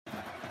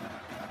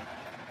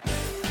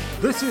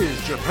This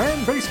is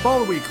Japan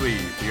Baseball Weekly,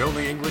 the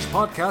only English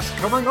podcast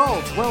covering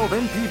all 12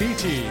 NPB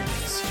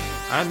teams.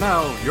 And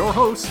now, your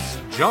hosts,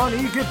 John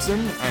E. Gibson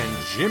and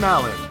Jim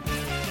Allen.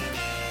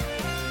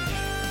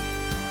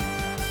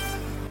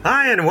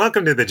 Hi, and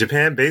welcome to the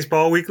Japan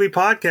Baseball Weekly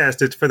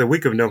podcast. It's for the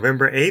week of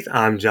November 8th.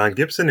 I'm John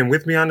Gibson, and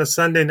with me on a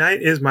Sunday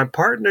night is my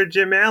partner,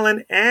 Jim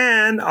Allen,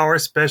 and our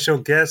special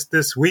guest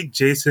this week,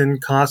 Jason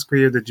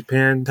Coskrey of the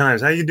Japan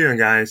Times. How you doing,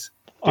 guys?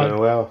 Doing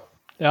well.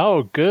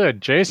 Oh,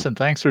 good. Jason,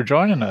 thanks for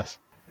joining us.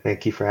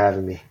 Thank you for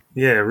having me.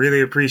 Yeah,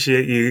 really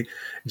appreciate you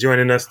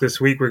joining us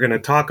this week. We're going to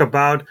talk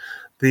about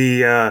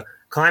the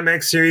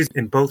Climax Series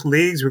in both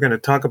leagues. We're going to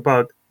talk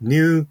about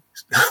new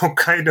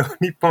Hokkaido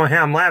Nippon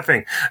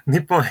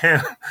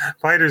Ham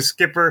Fighters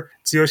skipper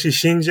Tsuyoshi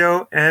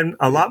Shinjo, and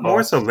a lot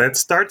more. So let's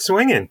start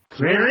swinging.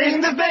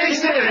 Clearing the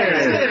bases!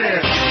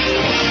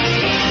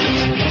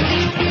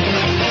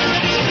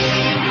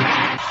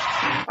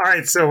 All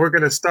right, so we're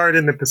going to start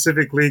in the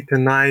Pacific League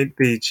tonight.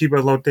 The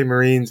Chiba Lotte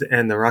Marines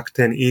and the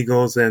Rakuten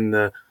Eagles, and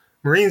the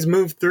Marines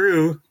move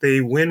through. They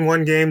win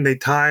one game, they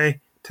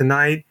tie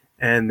tonight,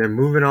 and they're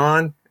moving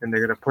on, and they're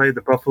going to play the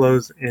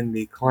Buffaloes in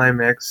the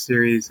Climax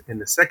Series in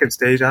the second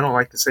stage. I don't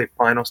like to say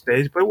final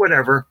stage, but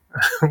whatever.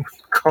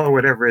 Call it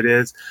whatever it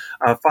is.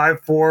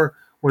 5-4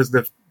 was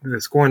the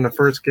score in the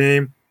first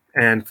game,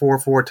 and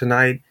 4-4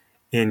 tonight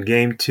in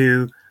Game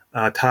 2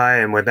 tie,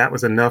 and that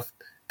was enough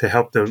to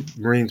help the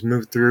Marines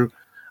move through.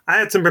 I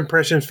had some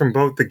impressions from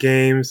both the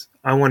games.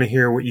 I want to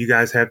hear what you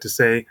guys have to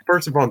say.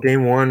 First of all,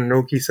 Game 1,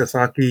 Naoki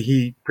Sasaki,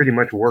 he pretty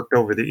much worked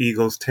over the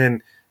Eagles,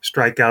 10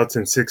 strikeouts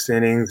in 6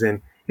 innings,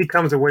 and he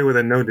comes away with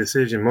a no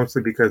decision,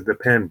 mostly because the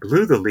pen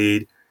blew the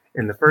lead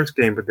in the first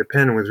game, but the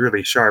pen was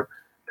really sharp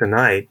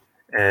tonight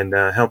and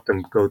helped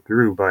them go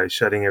through by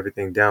shutting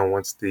everything down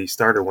once the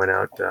starter went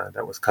out.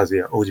 That was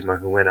Kazuya Ojima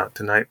who went out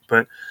tonight.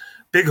 But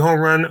big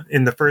home run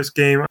in the first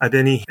game.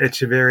 Adeni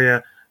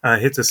Echeverria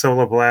hits a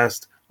solo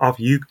blast off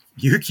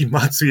Yuki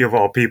Matsui, of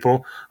all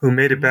people, who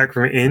made it back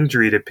from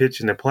injury to pitch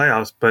in the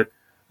playoffs, but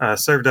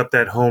served up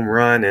that home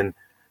run, and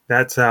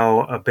that's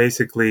how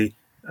basically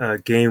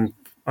Game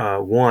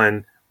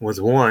 1 was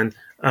won.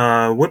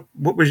 What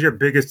was your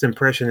biggest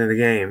impression in the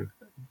game?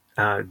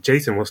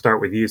 Jason, we'll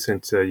start with you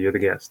since you're the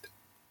guest.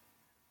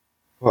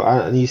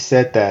 Well, you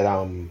said that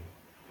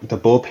the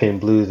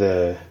bullpen blew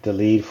the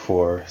lead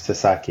for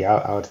Sasaki.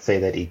 I would say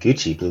that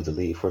Iguchi blew the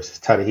lead for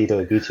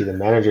Tadahito Iguchi. The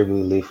manager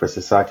blew the lead for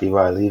Sasaki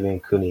by leaving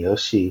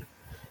Kuniyoshi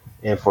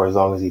and for as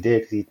long as he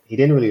did. 'Cause he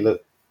didn't really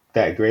look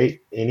that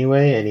great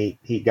anyway, and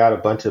he got a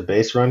bunch of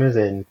base runners,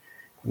 and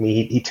I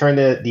mean he turned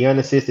the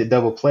unassisted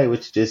double play,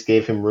 which just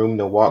gave him room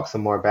to walk some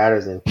more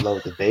batters and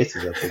load the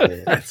bases up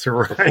again. That's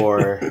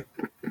right.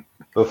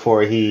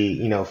 Before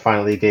he,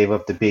 finally gave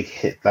up the big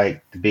hit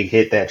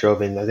that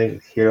drove in. I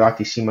think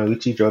Hiroaki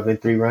Shimauchi drove in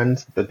 3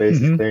 runs, the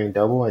bases clearing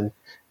double, and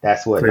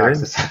that's what knocked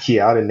Sasaki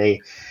out. And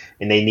they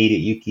needed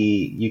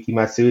Yuki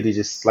Matsui to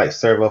just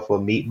serve up a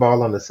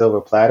meatball on the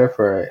silver platter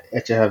for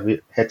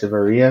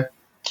Echeverria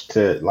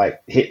to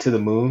hit to the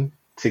moon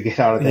to get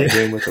out of that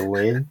game with a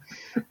win.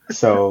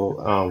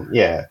 So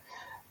yeah.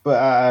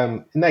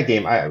 But in that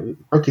game,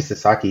 Roki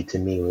Sasaki to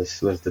me was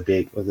the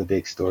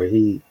big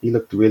story. He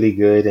looked really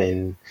good,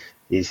 and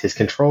his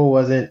control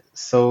wasn't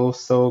so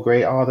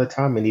great all the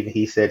time, and even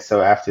he said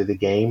so after the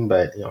game.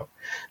 But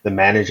the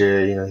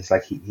manager, he's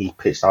he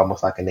pitched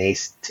almost like an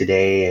ace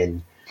today,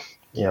 and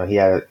he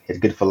had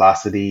good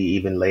velocity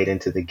even late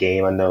into the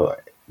game. I know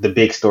the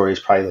big story is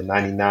probably the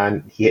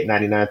 99. He hit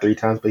 99 3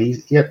 times, but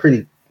he had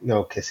pretty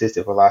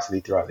consistent velocity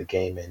throughout the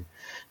game, and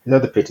his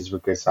other pitches were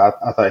good. So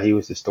I thought he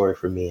was the story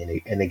for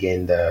me. And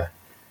again, the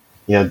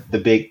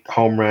big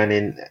home run,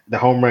 and the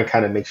home run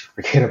kind of makes you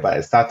forget about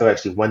it. Sato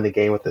actually won the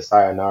game with the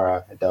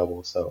sayonara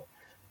double. So,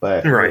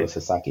 but right. It was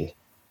Sasaki.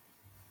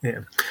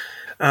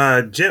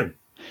 Yeah. Jim.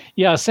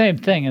 Yeah, same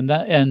thing.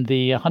 And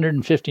the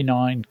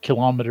 159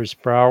 kilometers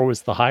per hour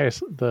was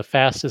the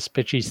fastest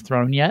pitch he's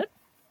thrown yet.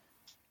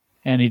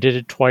 And he did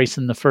it twice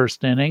in the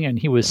first inning, and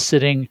he was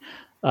sitting.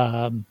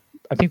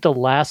 I think the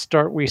last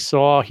start we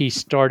saw, he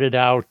started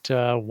out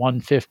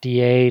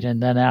 158,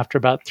 and then after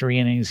about 3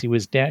 innings, he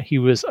was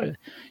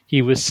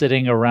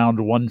sitting around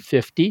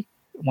 150,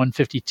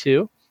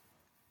 152.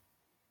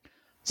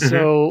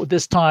 So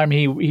this time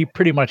he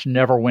pretty much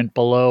never went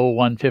below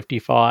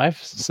 155.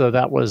 So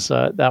that was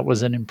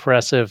an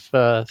impressive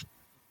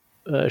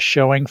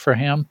showing for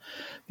him.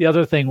 The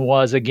other thing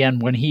was, again,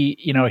 when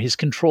his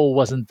control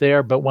wasn't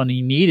there, but when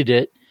he needed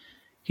it,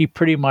 he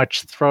pretty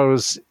much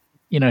throws.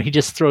 He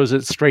just throws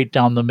it straight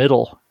down the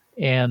middle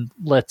and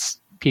lets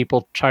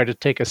people try to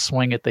take a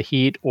swing at the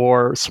heat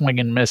or swing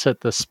and miss at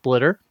the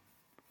splitter.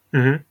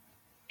 Mm-hmm.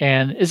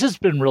 And it's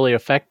just been really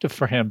effective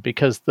for him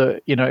because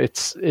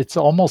it's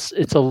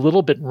a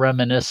little bit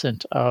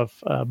reminiscent of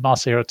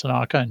Masahiro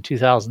Tanaka in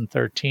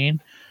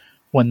 2013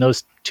 when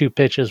those 2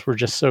 pitches were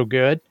just so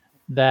good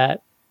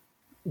that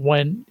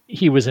when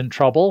he was in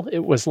trouble,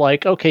 it was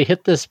like, okay,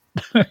 hit this,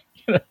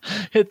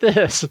 hit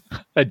this,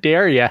 I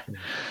dare you.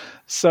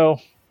 So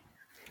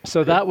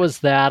that was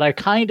that. I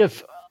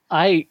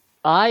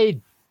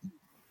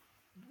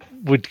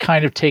would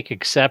kind of take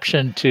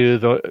exception to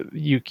the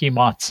Yuki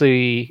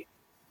Matsui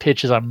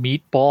pitch as a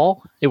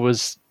meatball. It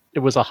was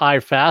a high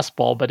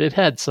fastball, but it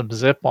had some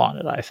zip on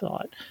it, I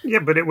thought. Yeah,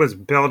 but it was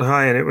belt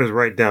high and it was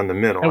right down the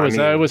middle.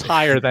 It was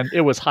higher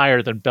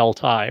than belt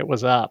high. It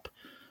was up.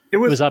 It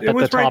was up at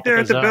the top right there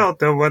at the belt,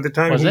 though. By the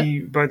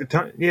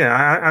time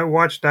I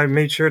watched. I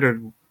made sure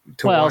to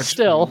watch.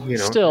 Still,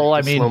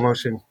 I mean, slow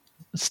motion.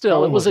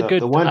 Still, it was a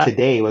good. The one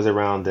today was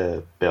around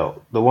the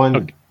belt. The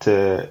one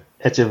to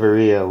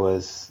Echeverria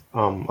was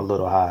a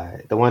little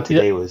high. The one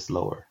today was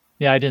lower.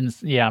 Yeah,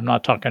 I'm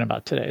not talking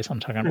about today's. I'm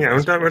talking about. Yeah,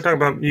 we're talking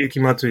about Yuki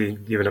Matsui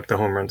giving up the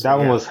home runs. That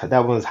one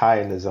was high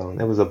in the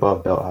zone. It was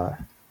above belt high.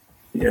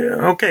 Yeah.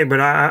 Okay, but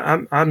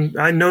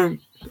I know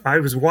I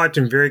was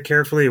watching very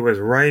carefully. It was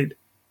right.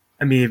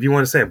 I mean, if you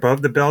want to say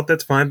above the belt,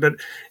 that's fine. But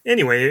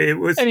anyway, it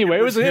was a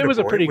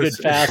pretty good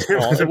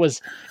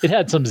fastball. It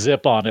had some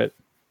zip on it.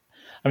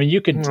 I mean,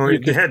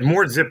 it had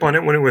more zip on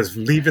it when it was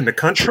leaving the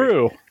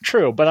country.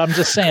 True. But I'm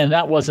just saying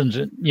that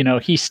wasn't,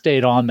 he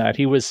stayed on that.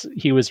 He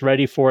was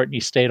ready for it and he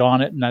stayed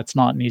on it. And that's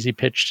not an easy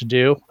pitch to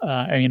do.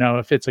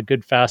 If it's a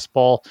good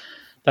fastball,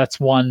 that's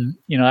one,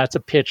 that's a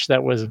pitch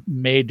that was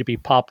made to be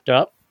popped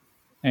up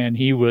and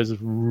he was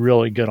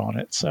really good on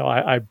it. So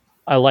I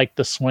like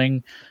the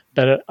swing,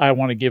 but I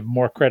want to give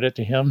more credit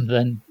to him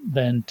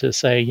than to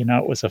say,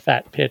 it was a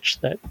fat pitch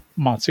that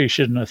Matsui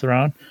shouldn't have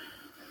thrown.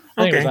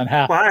 I think it was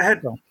unhappy. Well,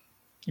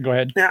 go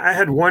ahead. Yeah, I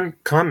had one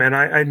comment.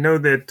 I know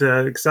that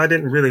because I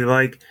didn't really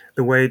like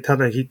the way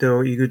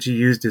Tadahito Iguchi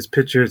used his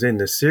pitchers in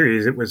the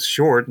series. It was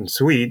short and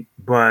sweet,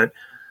 but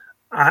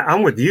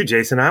I'm with you,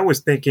 Jason. I was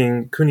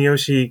thinking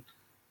Kuniyoshi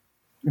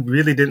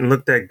really didn't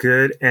look that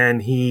good,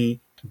 and he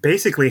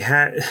basically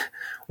had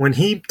when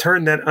he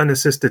turned that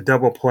unassisted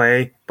double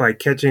play by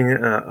catching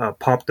a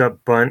popped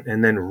up bunt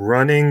and then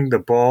running the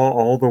ball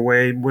all the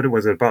way. What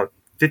was it, about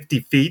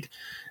 50 feet?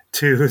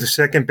 To the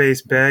second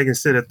base bag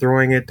instead of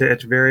throwing it to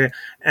Echeverria.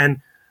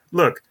 And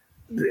look,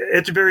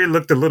 Echeverria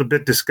looked a little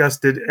bit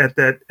disgusted at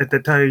that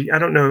time. I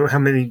don't know how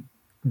many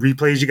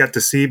replays you got to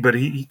see, but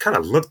he kind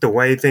of looked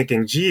away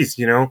thinking, geez,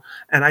 And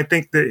I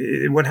think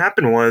that what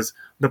happened was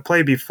the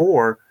play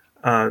before,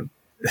 the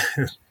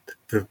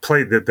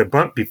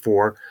bunt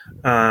before,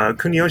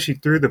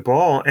 Kuniyoshi threw the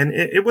ball, and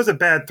it was a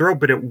bad throw,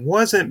 but it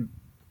wasn't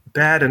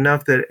bad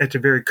enough that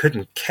Echeverria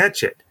couldn't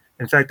catch it.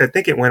 In fact, I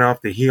think it went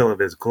off the heel of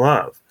his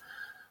glove.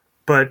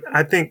 But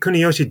I think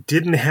Kuniyoshi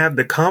didn't have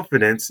the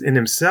confidence in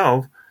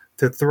himself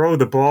to throw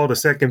the ball to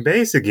second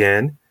base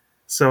again.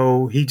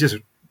 So he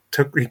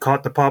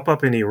caught the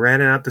pop-up and he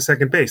ran it out to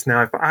second base.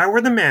 Now, if I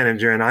were the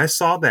manager and I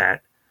saw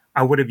that,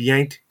 I would have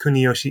yanked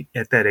Kuniyoshi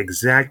at that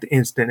exact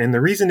instant. And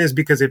the reason is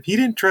because if he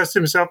didn't trust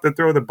himself to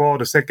throw the ball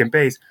to second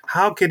base,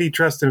 how could he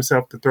trust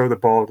himself to throw the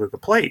ball to the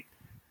plate?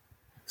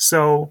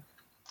 So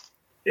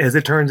as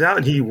it turns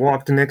out, he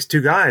walked the next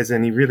two guys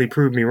and he really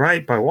proved me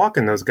right by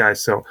walking those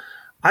guys. So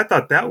I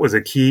thought that was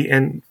a key.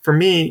 And for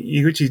me,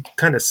 Iguchi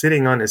kind of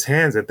sitting on his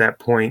hands at that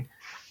point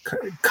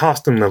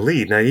cost him the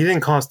lead. Now, he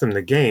didn't cost him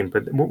the game,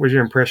 but what was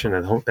your impression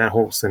of that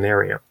whole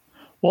scenario?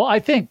 Well, I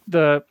think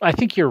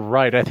you're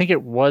right. I think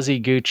it was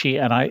Iguchi,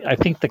 and I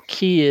think the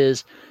key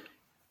is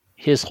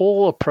his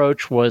whole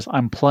approach was,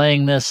 I'm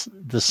playing this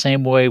the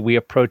same way we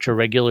approach a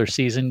regular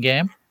season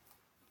game.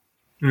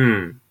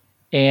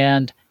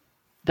 And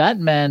that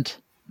meant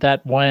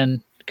that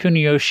when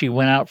Kuniyoshi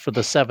went out for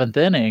the seventh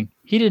inning,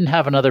 he didn't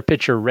have another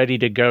pitcher ready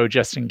to go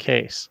just in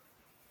case.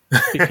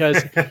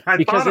 Because but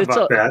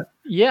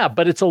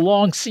it's a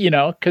long,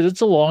 because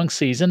it's a long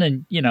season,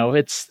 and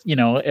it's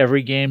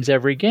every game's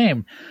every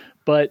game,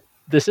 but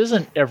this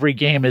isn't every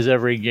game is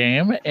every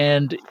game,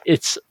 and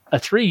it's a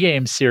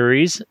 3-game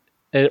series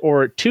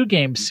or a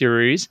 2-game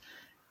series.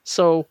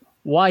 So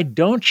why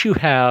don't you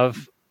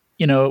have,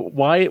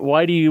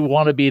 why do you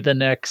want to be the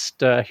next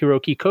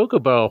Hiroki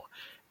Kokobo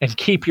and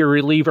keep your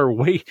reliever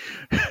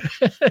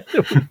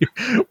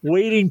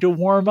waiting to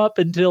warm up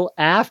until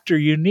after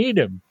you need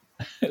him?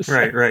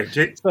 Right.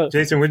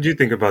 Jason, what did you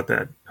think about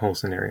that whole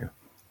scenario?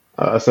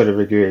 I sort of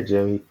agree with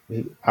Jim.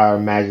 I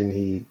imagine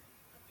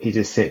he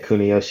just sent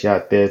Kuniyoshi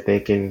out there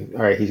thinking,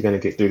 all right, he's going to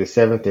get through the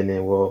seventh, and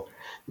then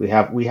we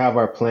have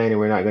our plan, and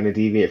we're not going to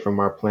deviate from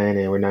our plan,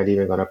 and we're not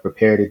even going to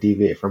prepare to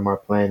deviate from our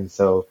plan.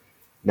 So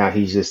now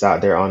he's just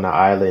out there on the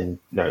island,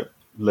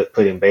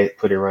 putting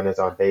runners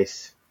on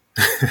base.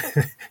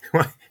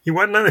 He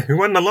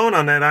wasn't alone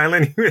on that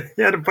island.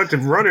 He had a bunch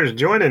of runners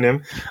joining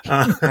him.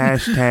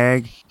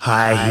 Hashtag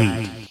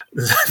HighHeat.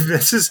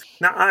 This is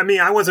now. I mean,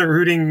 I wasn't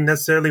rooting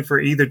necessarily for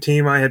either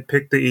team. I had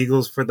picked the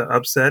Eagles for the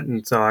upset,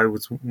 and so I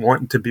was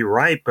wanting to be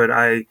right. But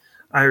I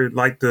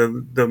liked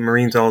the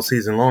Marines all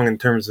season long in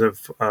terms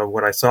of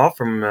what I saw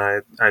from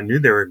them. I knew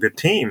they were a good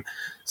team.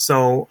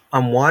 So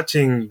I'm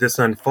watching this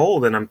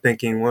unfold, and I'm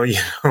thinking, well,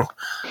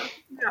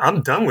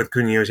 I'm done with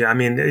Kuniyoshi. I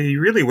mean, he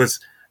really was.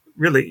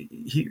 Really,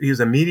 he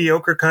was a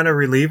mediocre kind of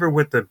reliever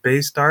with the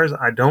Bay Stars.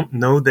 I don't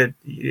know that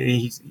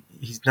he's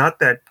not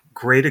that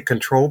great a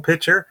control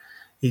pitcher.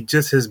 He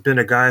just has been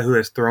a guy who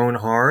has thrown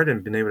hard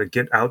and been able to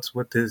get outs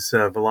with his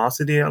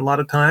velocity a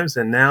lot of times.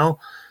 And now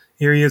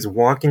here he is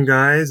walking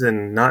guys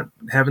and not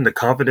having the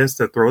confidence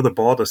to throw the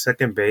ball to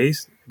second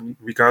base,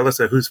 regardless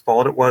of whose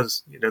fault it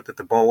was, that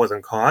the ball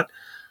wasn't caught.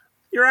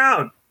 You're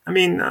out. I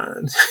mean,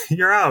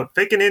 you're out.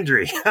 Fake an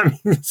injury. I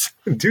mean,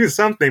 do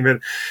something,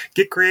 but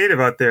get creative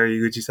out there,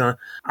 Iguchi-san.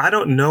 I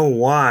don't know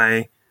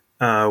why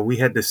we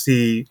had to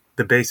see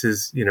the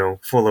bases,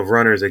 full of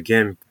runners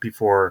again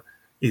before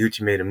Iguchi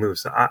made a move.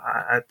 So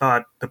I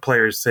thought the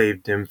players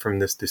saved him from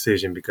this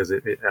decision because I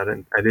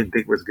didn't think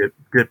it was good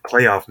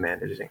playoff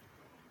managing.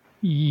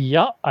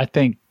 Yeah, I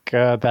think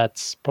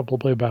that's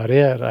probably about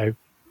it.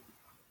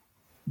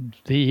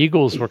 The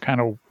Eagles were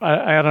kind of.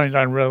 I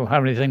don't really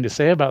have anything to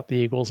say about the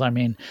Eagles. I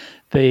mean,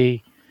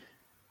 they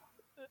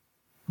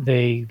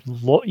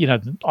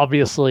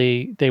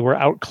obviously they were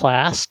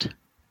outclassed.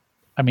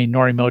 I mean,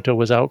 Norimoto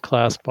was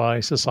outclassed by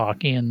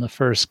Sasaki in the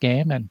first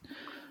game, and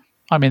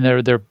I mean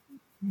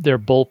they're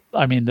both.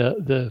 I mean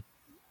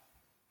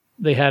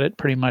they had it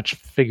pretty much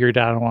figured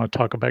out. I don't want to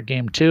talk about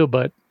game 2,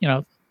 but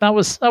that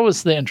was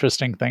the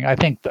interesting thing. I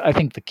think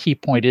the key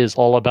point is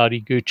all about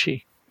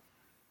Iguchi.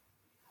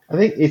 I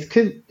think it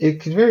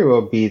could very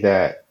well be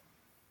that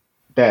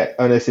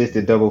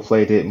unassisted double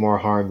play did more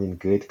harm than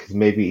good, because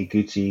maybe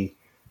Iguchi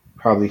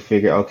probably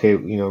figured, okay,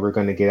 we're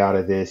going to get out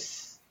of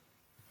this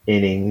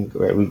inning.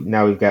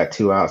 Now we've got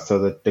 2 outs,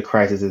 so the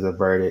crisis is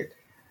averted.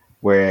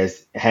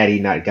 Whereas had he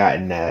not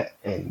gotten that,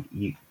 and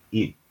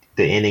the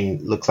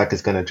inning looks like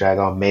it's going to drag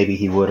on, maybe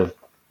he would have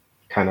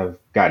kind of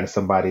gotten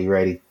somebody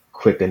ready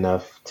quick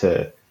enough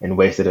and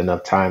wasted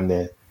enough time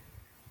to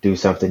do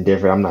something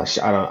different. I'm not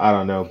sure. I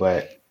don't know,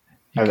 but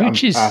I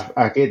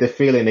get the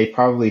feeling they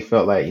probably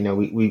felt like,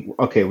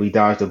 we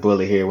dodged a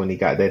bullet here when he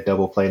got that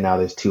double play. Now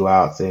there's 2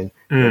 outs and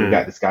we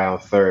got this guy on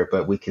third,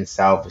 but we can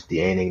salvage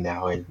the inning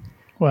now and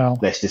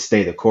let's just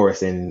stay the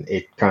course. And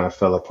it kind of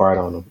fell apart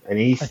on him. And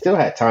he still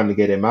had time to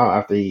get him out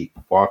after he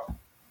walked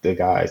the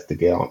guys to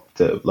get on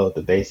to load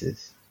the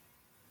bases.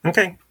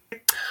 Okay.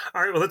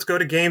 All right, well, let's go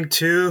to game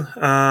 2.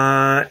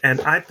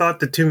 And I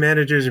thought the 2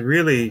 managers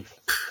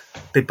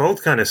they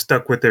both kind of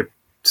stuck with their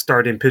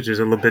starting pitchers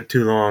a little bit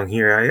too long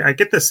here. I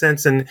get the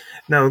sense, and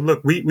now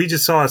look, we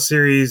just saw a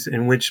series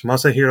in which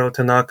Masahiro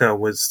Tanaka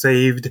was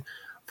saved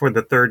for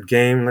the 3rd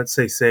game, let's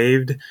say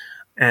saved,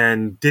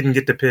 and didn't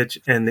get to pitch,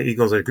 and the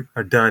Eagles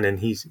are done, and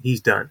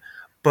he's done.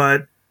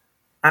 But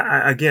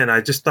I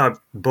just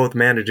thought both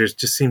managers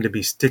just seemed to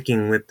be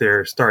sticking with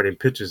their starting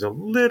pitchers a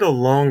little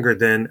longer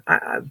than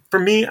for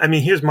me. I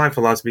mean, here's my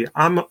philosophy.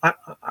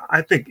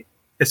 I think,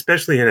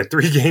 especially in a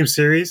 3-game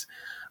series,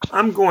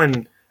 I'm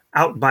going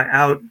out by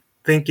out,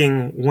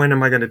 thinking, when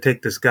am I going to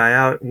take this guy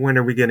out? When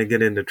are we going to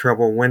get into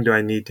trouble? When do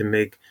I need to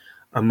make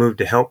a move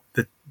to help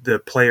the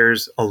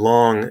players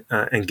along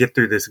and get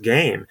through this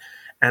game?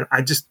 And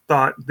I just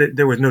thought that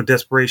there was no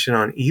desperation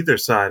on either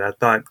side. I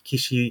thought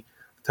Takayuki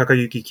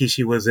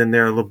Kishi was in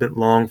there a little bit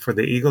long for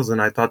the Eagles,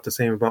 and I thought the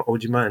same about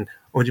Ojima. And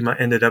Ojima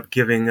ended up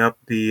giving up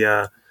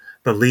the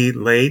lead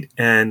late,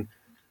 and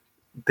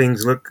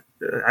things look,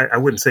 I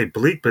wouldn't say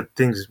bleak, but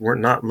things were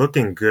not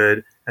looking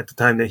good at the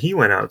time that he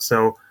went out.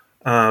 So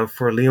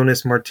for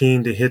Leonis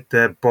Martin to hit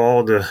that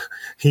ball,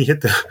 he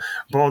hit the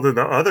ball to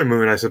the other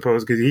moon, I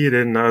suppose, because he hit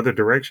it in the other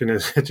direction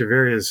as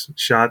Echeverria's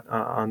shot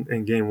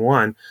in game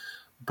 1.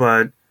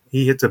 But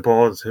he hits a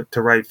ball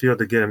to right field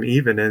to get him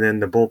even, and then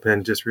the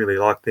bullpen just really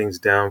locked things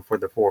down for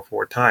the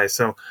 4-4 tie.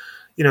 So,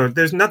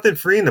 there's nothing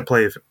free in the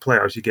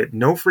playoffs. You get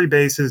no free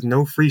bases,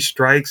 no free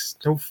strikes,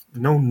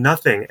 no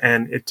nothing.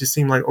 And it just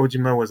seemed like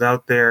Ojima was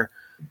out there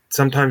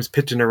sometimes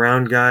pitching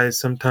around guys,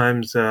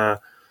 sometimes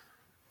trying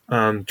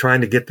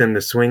to get them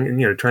to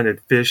swing, trying to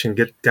fish and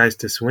get guys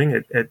to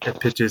swing at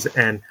pitches.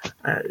 And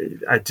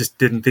I just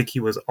didn't think he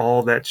was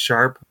all that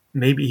sharp.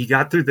 Maybe he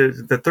got through the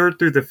 3rd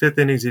through the 5th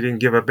innings. He didn't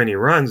give up any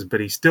runs, but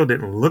he still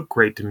didn't look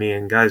great to me.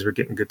 And guys were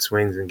getting good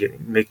swings and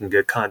making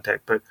good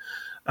contact. But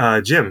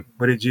Jim,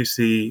 what did you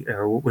see?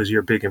 What was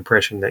your big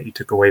impression that you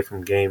took away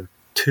from game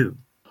 2?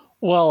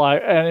 Well,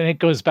 and it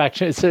goes back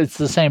to it's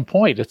the same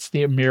point. It's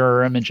the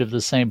mirror image of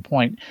the same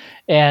point.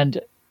 And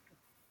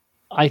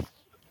I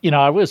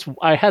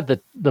had the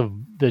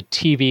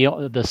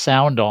TV, the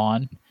sound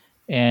on,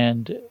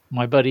 and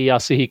my buddy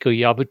Yasuhiko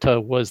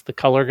Yabuta was the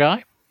color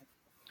guy.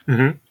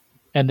 Mm-hmm.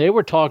 And they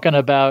were talking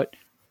about,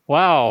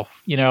 wow,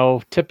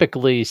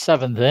 typically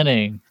 7th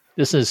inning,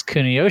 this is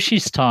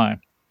Kuniyoshi's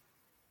time,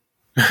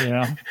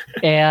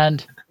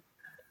 and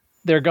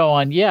they're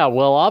going, yeah,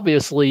 well,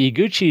 obviously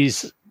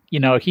Iguchi's,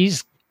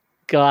 he's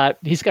got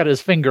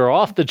his finger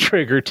off the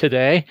trigger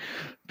today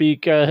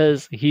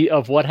because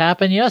of what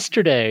happened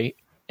yesterday.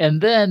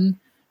 And then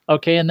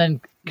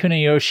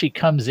Kuniyoshi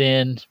comes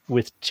in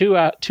with 2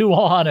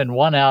 on and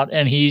 1 out,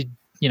 and he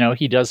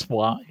does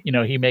well.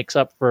 He makes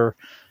up for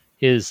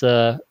his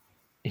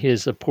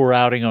poor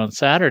outing on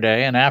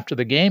Saturday. And after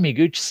the game,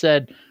 Iguchi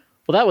said,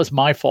 "Well, that was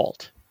my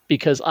fault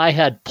because I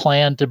had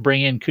planned to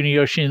bring in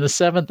Kuniyoshi in the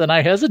 7th, and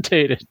I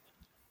hesitated."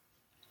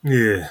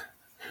 Yeah.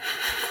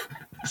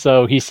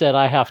 So he said,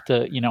 I have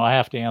to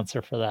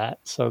answer for that.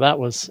 So that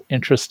was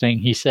interesting,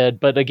 he said.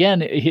 But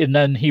again, and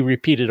then he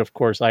repeated, of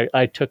course,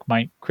 I took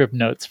my crib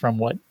notes from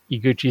what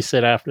Iguchi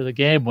said after the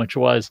game, which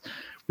was,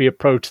 we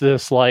approach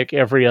this like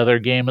every other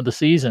game of the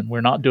season.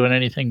 We're not doing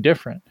anything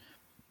different.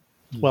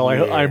 Well,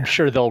 I'm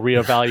sure they'll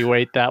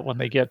reevaluate that when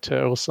they get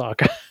to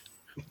Osaka.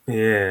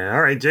 Yeah.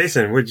 All right,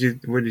 Jason, what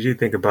did you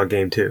think about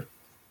game 2?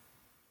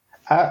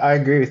 I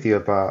agree with you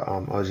about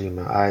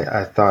Ojima.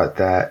 I thought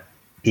that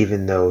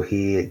even though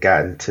he had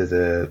gotten to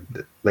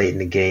the late in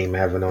the game,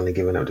 having only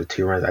given up the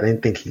 2 runs, I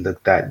didn't think he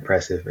looked that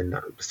impressive, and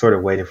sort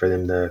of waiting for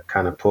them to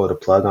kind of pull the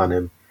plug on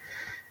him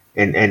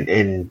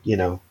and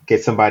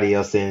get somebody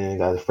else in,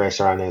 got a fresh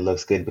start on there,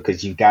 looks good,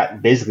 because you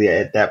got basically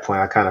at that point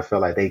I kind of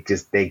felt like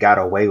they got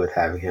away with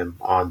having him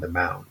on the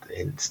mound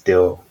and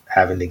still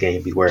having the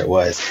game be where it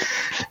was.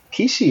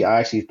 Kishi,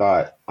 I actually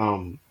thought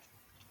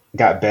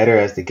got better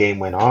as the game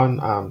went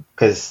on,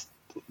 because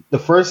the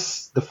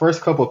first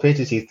couple of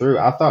pitches he threw,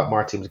 I thought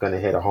Martin was going to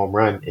hit a home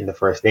run in the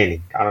first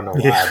inning. I don't know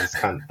why. Yeah. Just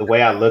kind of the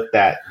way I looked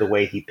at the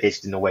way he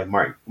pitched and the way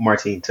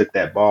Martin took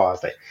that ball, I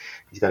was like,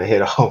 he's going to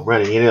hit a home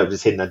run, and he ended up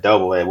just hitting a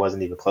double. It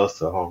wasn't even close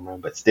to a home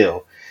run, but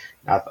still,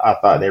 I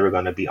thought they were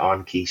going to be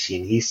on Kishi,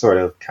 and he sort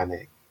of kind of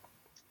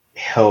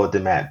held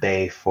them at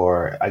bay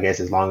for, I guess,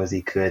 as long as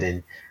he could.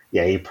 And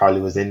yeah, he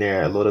probably was in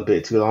there a little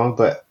bit too long,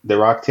 but the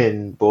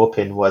Rockton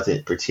bullpen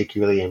wasn't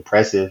particularly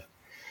impressive.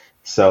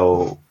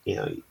 So,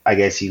 I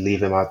guess you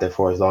leave him out there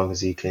for as long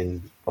as you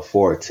can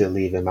afford to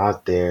leave him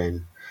out there.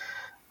 And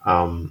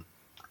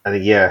I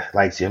think, yeah,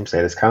 like Jim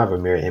said, it's kind of a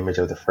mirror image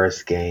of the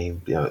first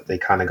game. They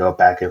kind of go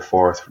back and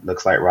forth.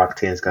 Looks like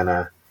Rockton's going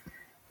to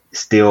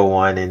steal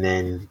one, and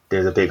then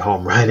there's a big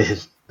home run in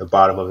the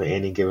bottom of the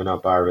inning given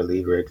up by a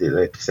reliever.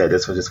 Like you said,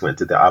 this one just went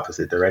to the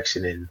opposite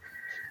direction, and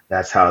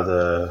that's how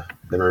the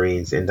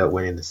Marines end up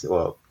winning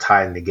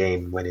tying the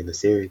game, winning the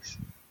series.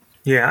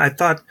 Yeah,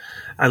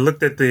 I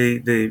looked at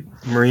the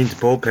Marines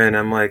bullpen.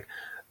 I'm like,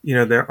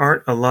 there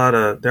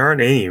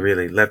aren't any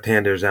really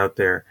left-handers out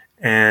there.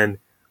 And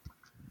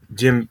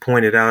Jim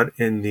pointed out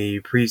in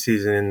the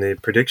preseason, in the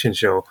prediction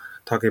show,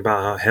 talking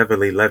about how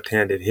heavily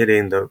left-handed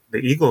hitting the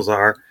Eagles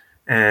are.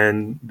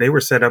 And they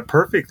were set up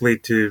perfectly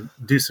to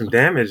do some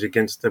damage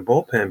against the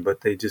bullpen,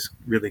 but they just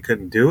really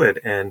couldn't do it.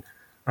 And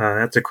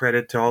that's a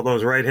credit to all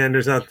those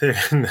right-handers out there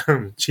in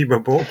the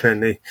Chiba bullpen.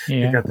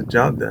 They got the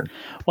job done.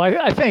 Well,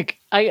 I think,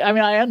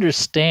 I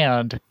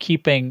understand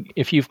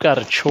if you've got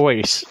a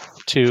choice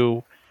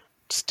to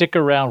stick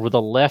around with a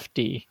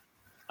lefty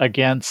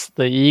against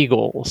the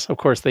Eagles. Of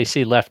course, they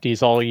see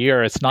lefties all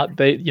year. It's not,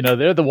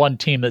 they're the one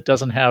team that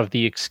doesn't have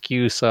the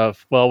excuse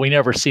of, well, we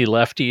never see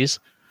lefties.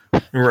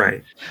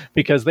 Right.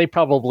 Because they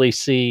probably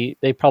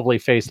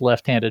face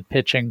left-handed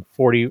pitching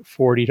 40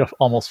 to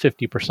almost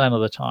 50%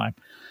 of the time.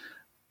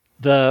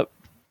 The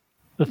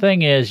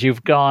thing is,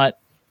 you've got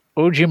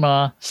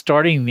Ojima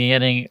starting the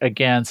inning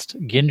against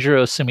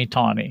Ginjiro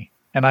Sumitani,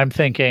 and I'm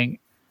thinking,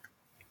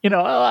 what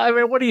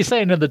are you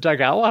saying in the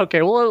dugout? Well,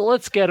 okay, well,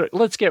 let's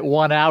get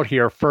one out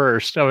here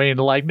first. No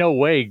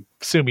way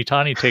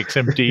Sumitani takes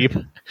him deep.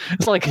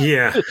 It's like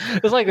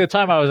it's like the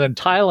time I was in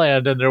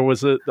Thailand and there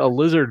was a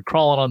lizard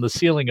crawling on the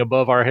ceiling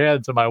above our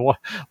heads, and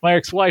my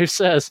ex-wife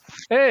says,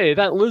 "Hey,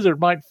 that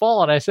lizard might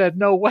fall," and I said,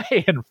 "No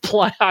way," and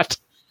flat.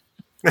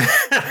 1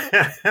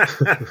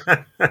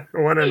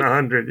 in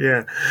 100,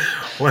 yeah.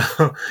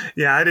 Well,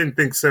 yeah, I didn't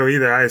think so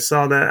either. I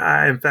saw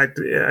that. In fact,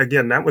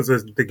 again, that was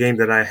the game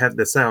that I had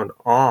the sound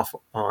off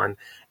on,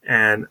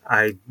 and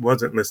I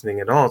wasn't listening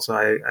at all. So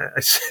I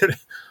said,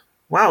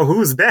 "Wow,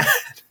 who's that?"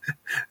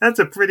 That's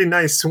a pretty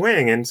nice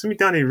swing. And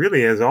Sumitani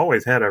really has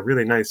always had a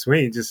really nice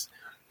swing. He just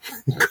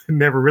could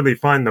never really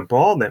find the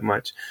ball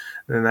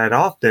that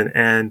often.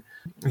 And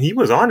he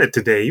was on it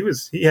today.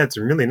 He had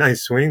some really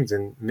nice swings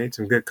and made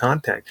some good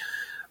contact.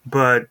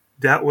 But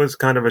that was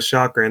kind of a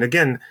shocker. And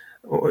again,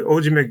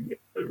 Ojima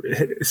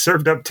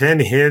served up 10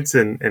 hits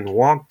and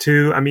walked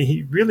 2.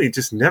 He really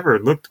just never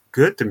looked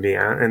good to me.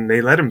 And they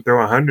let him throw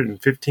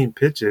 115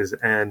 pitches.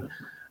 And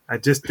I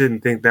just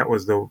didn't think that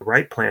was the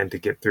right plan to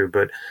get through.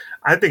 But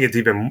I think it's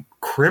even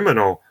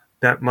criminal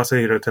that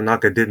Masahiro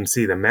Tanaka didn't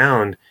see the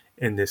mound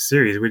in this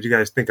series. What do you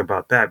guys think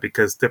about that?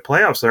 Because the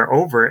playoffs are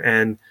over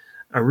and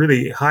a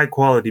really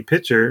high-quality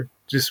pitcher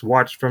just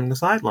watched from the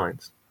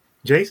sidelines.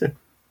 Jason?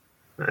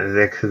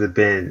 That could have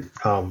been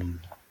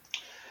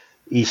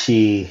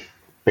Ishii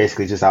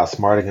basically just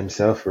outsmarting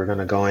himself. We're going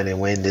to go in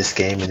and win this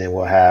game, and then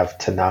we'll have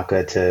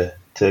Tanaka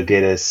to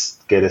get us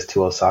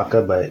to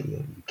Osaka. But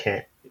you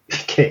can't.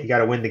 You got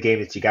to win the game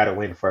that you got to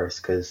win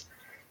first, because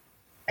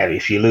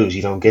if you lose,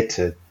 you don't get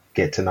to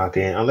get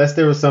Tanaka in unless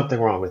there was something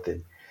wrong with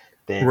it.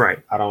 Then right.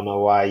 I don't know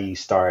why you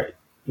start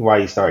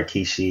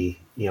Kishi.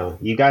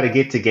 You got to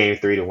get to game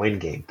 3 to win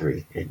game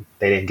 3, and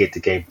they didn't get to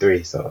game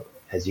 3. So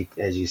as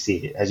you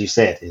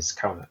said, it's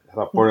kind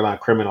of borderline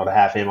criminal to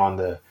have him in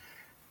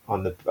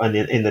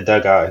the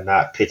dugout and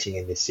not pitching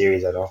in this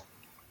series at all.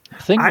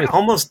 I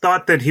almost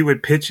thought that he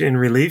would pitch in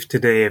relief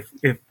today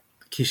if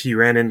Kishi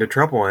ran into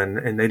trouble,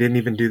 and they didn't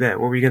even do that.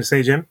 What were you going to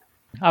say, Jim?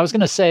 I was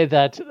going to say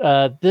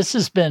that this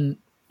has been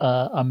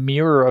a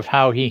mirror of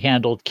how he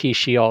handled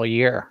Kishi all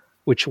year,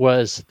 which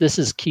was, this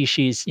is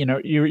Kishi's,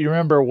 you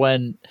remember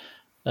when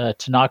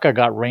Tanaka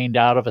got rained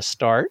out of a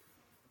start?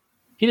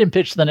 He didn't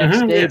pitch the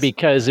next day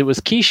because it was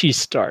Kishi's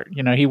start.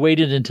 He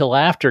waited until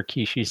after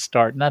Kishi's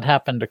start, and that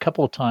happened a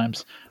couple of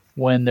times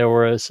when there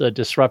was a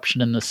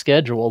disruption in the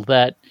schedule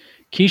that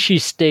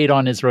Kishi stayed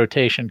on his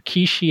rotation.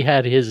 Kishi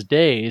had his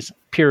days,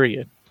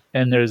 period.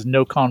 And there's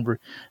no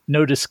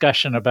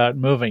discussion about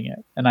moving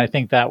it. And I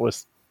think that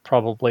was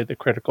probably the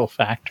critical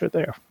factor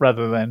there,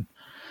 rather than,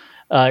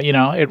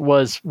 it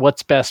was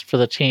what's best for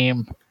the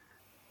team.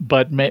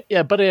 But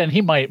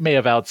he may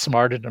have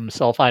outsmarted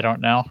himself. I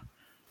don't know.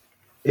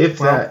 If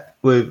that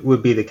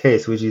would be the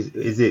case, would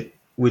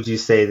you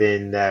say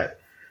then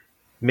that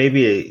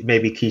maybe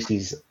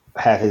Kishi's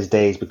had his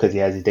days because he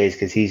has his days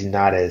because he's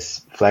not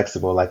as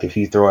flexible. Like if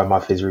you throw him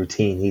off his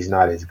routine, he's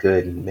not as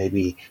good, and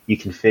maybe you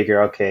can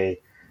figure, okay,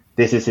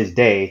 this is his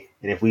day,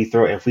 and if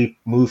we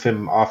move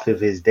him off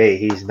of his day,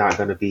 he's not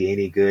going to be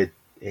any good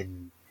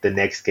in the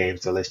next game.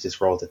 So let's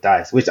just roll the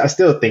dice, which I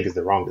still think is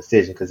the wrong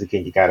decision because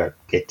again, you got to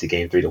get to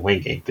game 3 to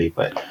win game 3.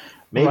 But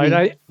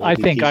maybe I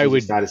think I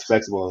would not as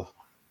flexible.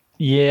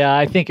 Yeah,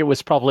 I think it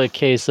was probably a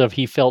case of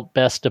he felt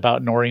best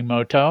about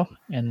Norimoto,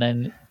 and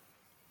then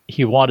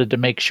he wanted to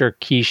make sure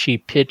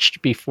Kishi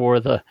pitched before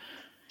the,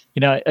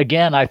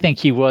 again, I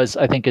think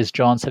as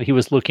John said, he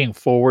was looking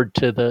forward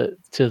to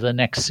the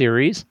next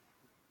series.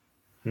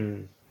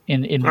 In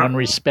one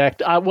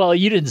respect. Well,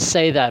 you didn't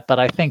say that, but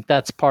I think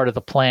that's part of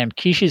the plan.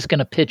 Kishi's going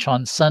to pitch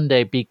on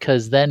Sunday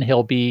because then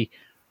he'll be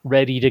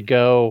ready to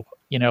go,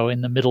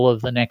 in the middle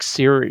of the next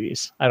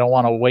series. I don't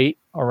want to wait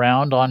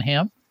around on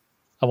him.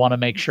 I want to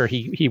make sure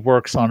he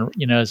works on,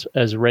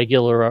 as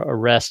regular a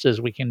rest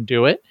as we can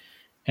do it.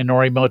 And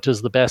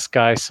Norimoto's the best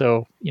guy,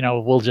 so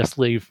we'll just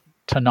leave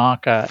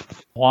Tanaka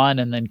on,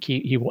 and then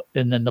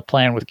and then the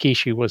plan with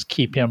Kishi was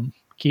keep him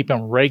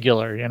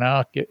regular,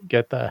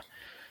 make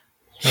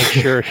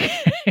sure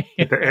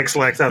the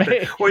X-Lax out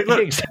there. Wait, look.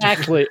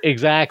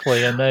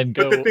 Exactly, and then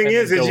go. But the thing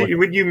is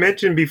what you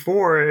mentioned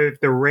before,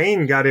 if the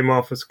rain got him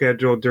off of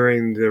schedule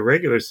during the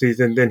regular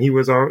season, then he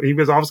was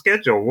off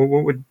schedule.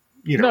 What would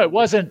No, it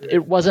wasn't.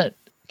 It wasn't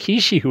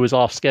Kishi who was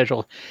off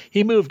schedule.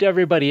 He moved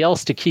everybody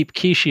else to keep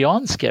Kishi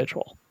on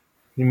schedule.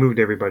 He moved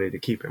everybody to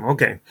keep him.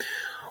 Okay.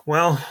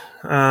 Well,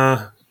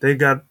 they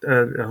got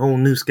a whole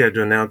new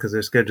schedule now because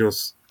their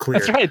schedule's clear.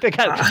 That's right. They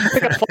got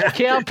fall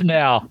camp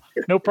now.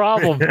 No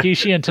problem.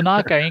 Kishi and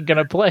Tanaka ain't going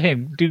to play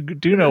him.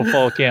 Do no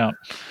fall camp.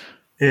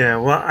 Yeah,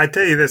 well, I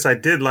tell you this. I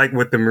did like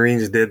what the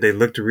Marines did. They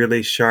looked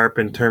really sharp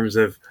in terms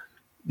of,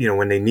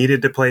 when they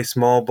needed to play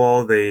small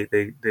ball, they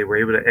were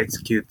able to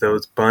execute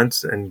those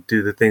bunts and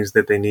do the things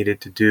that they needed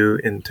to do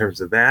in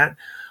terms of that.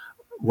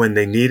 When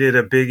they needed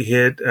a big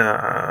hit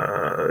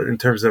in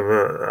terms of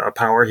a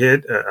power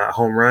hit, a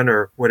home run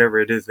or whatever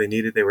it is they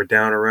needed, they were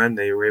down a run.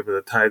 They were able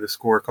to tie the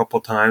score a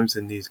couple times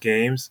in these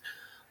games.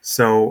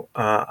 So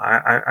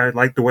I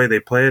like the way they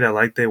played. I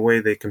like the way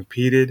they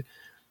competed.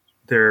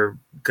 They're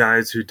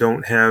guys who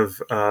don't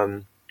have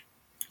the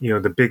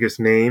biggest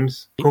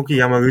names. Koki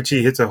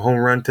Yamaguchi hits a home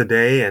run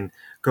today and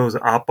goes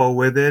oppo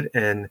with it.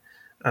 And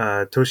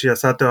Toshiya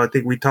Sato, I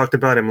think we talked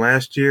about him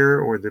last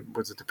year, or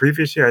was it the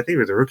previous year? I think it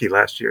was a rookie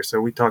last year.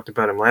 So we talked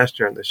about him last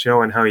year on the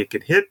show and how he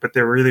could hit, but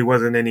there really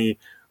wasn't any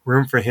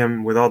room for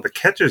him with all the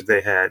catchers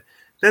they had.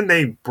 Then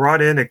they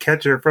brought in a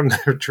catcher from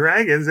the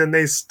Dragons and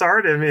they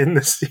start him in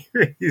the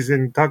series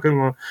in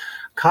Takuma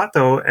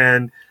Kato.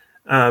 And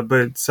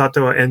but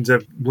Sato ends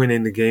up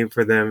winning the game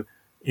for them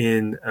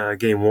in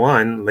game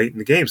 1 late in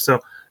the game.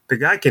 So the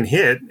guy can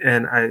hit,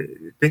 and I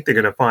think they're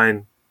going to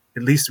find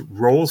at least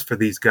roles for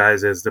these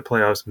guys as the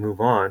playoffs move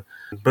on.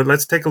 But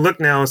let's take a look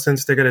now,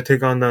 since they're going to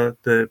take on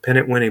the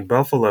pennant-winning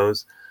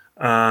Buffaloes.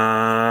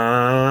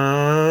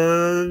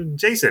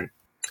 Jason,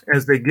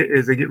 as they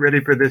get ready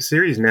for this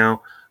series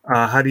now,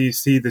 how do you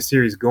see the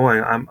series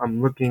going?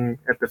 I'm looking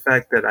at the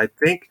fact that I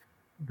think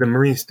the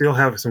Marines still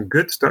have some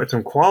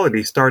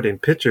quality starting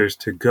pitchers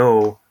to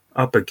go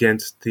up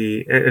against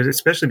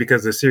especially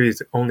because the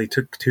series only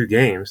took 2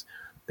 games.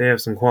 They have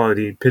some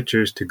quality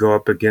pitchers to go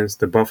up against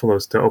the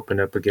Buffaloes to open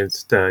up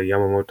against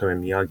Yamamoto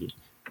and Miyagi.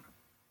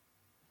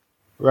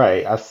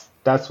 Right.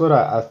 That's what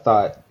I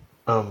thought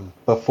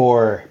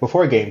before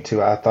game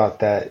 2. I thought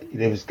that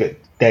it was good.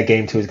 That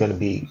game 2 is going to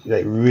be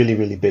like really,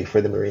 really big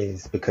for the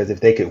Marines, because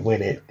if they could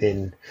win it,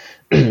 then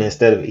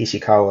instead of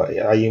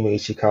Ayumu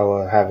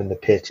Ishikawa having to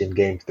pitch in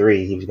game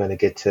 3, they were going to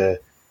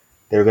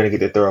get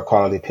to throw a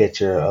quality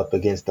pitcher up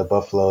against the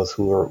Buffaloes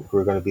who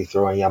are going to be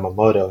throwing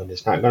Yamamoto, and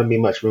there's not going to be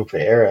much room for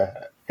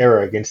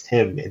error against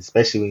him,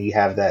 especially when you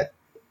have that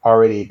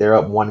already they're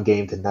up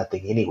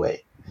 1-0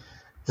 anyway.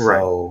 Right.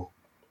 So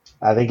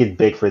I think it's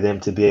big for them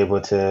to be able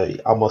to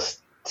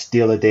almost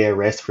steal a day of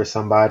rest for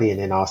somebody,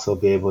 and then also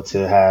be able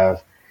to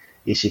have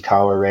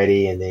Ishikawa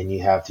ready, and then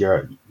you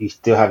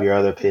still have your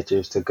other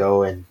pitchers to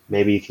go, and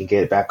maybe you can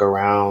get back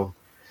around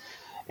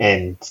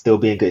and still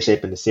be in good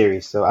shape in the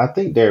series. So I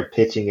think their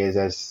pitching is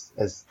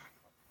as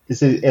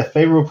a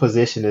favorable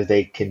position as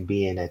they can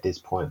be in at this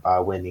point by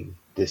winning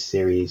this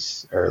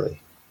series early.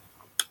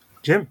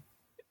 Jim?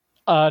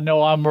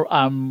 No,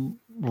 I'm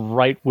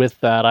right with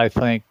that. I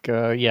think,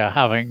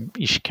 having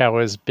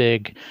Ishikawa is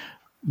big.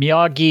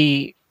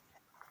 Miyagi,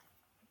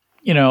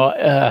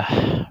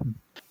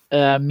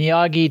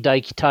 Miyagi,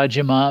 Daiki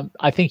Tajima.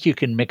 I think you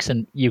can mix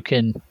and you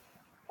can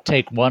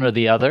take one or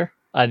the other.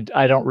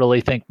 I don't really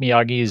think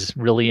Miyagi is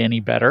really any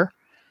better,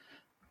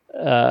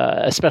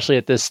 especially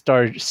at this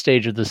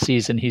stage of the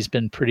season. He's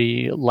been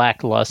pretty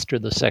lackluster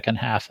the second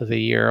half of the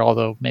year,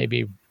 although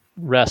maybe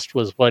rest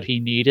was what he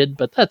needed.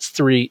 But that's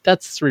three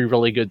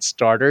really good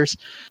starters.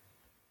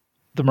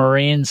 The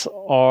Marines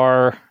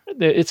are.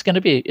 It's going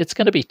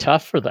to be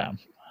tough for them,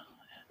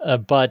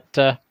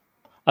 but.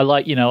 I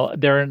like,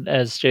 they're,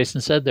 as Jason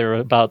said, they're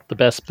about the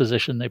best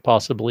position they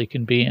possibly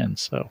can be in.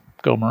 So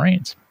go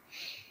Marines.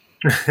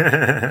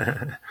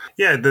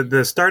 Yeah,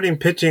 the starting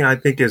pitching, I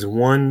think, is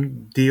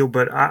one deal,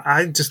 but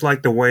I just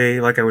like the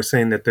way, like I was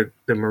saying, that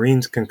the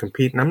Marines can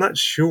compete. And I'm not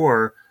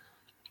sure.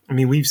 I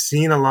mean, we've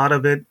seen a lot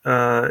of it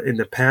in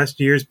the past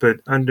years,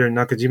 but under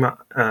Nakajima,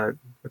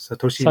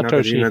 Satoshi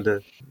Nakajima,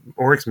 the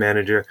Oryx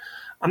manager,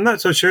 I'm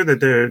not so sure that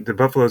the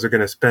Buffaloes are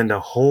going to spend a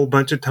whole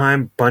bunch of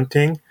time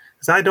bunting.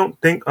 Because I don't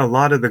think a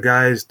lot of the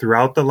guys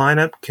throughout the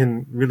lineup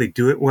can really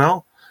do it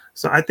well.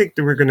 So I think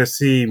that we're going to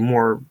see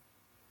more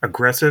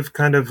aggressive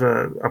kind of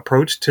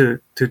approach to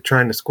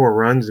trying to score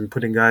runs and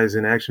putting guys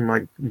in action,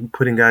 like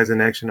putting guys in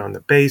action on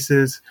the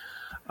bases,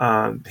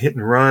 hit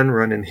and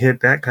run and hit,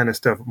 that kind of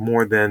stuff,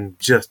 more than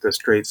just a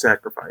straight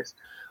sacrifice.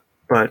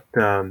 But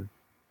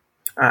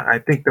I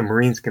think the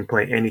Marines can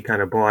play any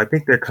kind of ball. I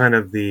think they're kind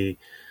of the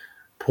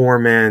poor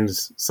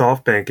man's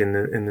SoftBank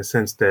in the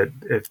sense that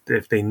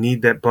if they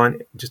need that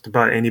bunt, just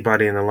about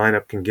anybody in the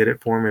lineup can get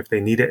it for them. If they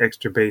need an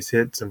extra base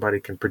hit,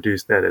 somebody can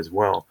produce that as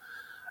well.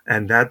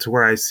 And that's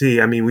where I see,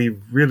 I mean, we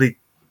really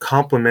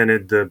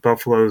complimented the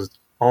Buffaloes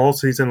all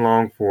season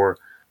long for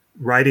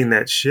riding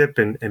that ship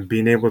and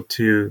being able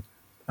to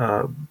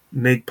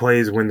make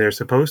plays when they're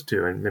supposed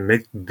to and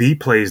make the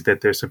plays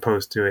that they're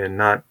supposed to and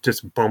not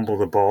just bumble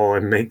the ball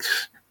and make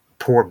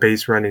poor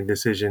base running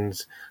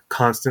decisions,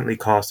 constantly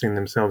costing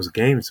themselves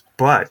games.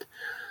 But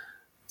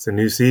it's a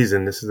new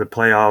season. This is the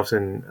playoffs,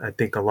 and I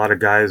think a lot of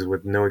guys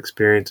with no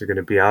experience are going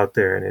to be out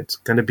there, and it's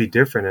going to be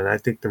different. And I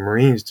think the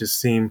Marines just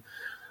seem,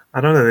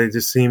 I don't know, they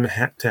just seem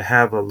to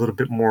have a little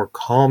bit more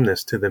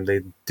calmness to them.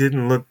 They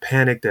didn't look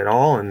panicked at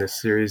all in this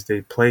series.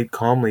 They played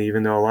calmly,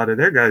 even though a lot of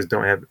their guys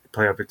don't have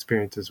playoff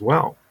experience as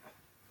well.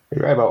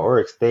 You're right about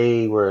Oryx.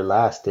 They were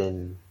last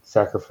in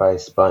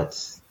sacrifice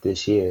bunts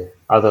this year,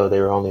 although they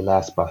were only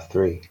last by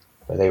 3,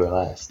 but they were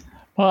last.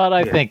 Well,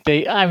 I think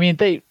they,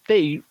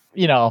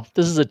 this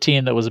is a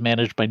team that was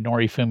managed by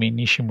Norifumi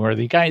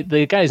Nishimura.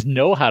 The guys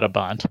know how to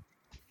bunt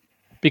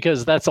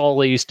because that's all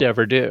they used to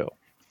ever do.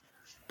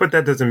 But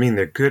that doesn't mean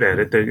they're good at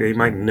it. They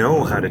might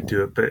know how to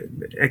do it, but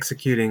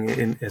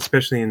executing,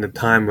 especially in the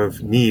time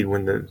of need,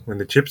 when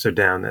the chips are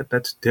down,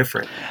 that's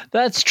different.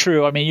 That's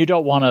true. I mean, you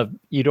don't want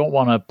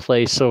to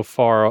play so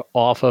far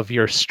off of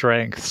your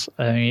strengths.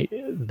 I mean,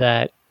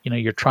 that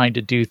you're trying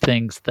to do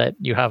things that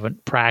you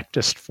haven't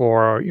practiced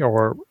for,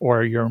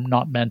 or you're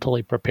not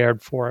mentally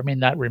prepared for. I mean,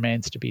 that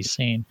remains to be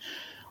seen.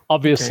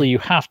 Obviously, you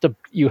have to.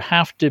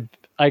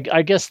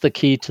 I guess the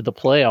key to the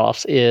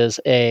playoffs is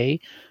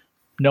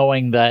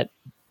knowing that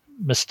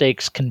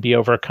mistakes can be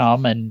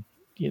overcome and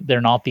they're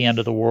not the end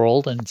of the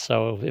world. And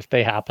so if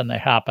they happen, they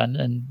happen,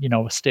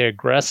 and, stay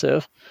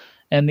aggressive.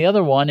 And the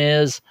other one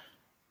is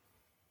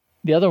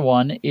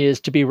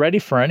to be ready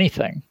for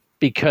anything,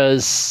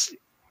 because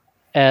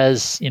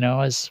as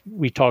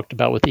we talked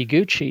about with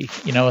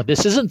Iguchi,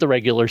 this isn't the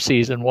regular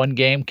season. One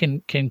game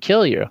can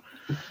kill you.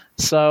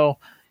 So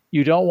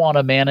you don't want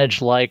to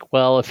manage like,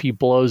 well, if he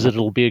blows it,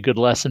 it'll be a good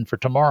lesson for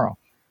tomorrow.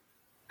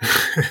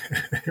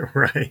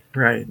 Right.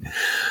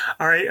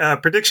 All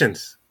right,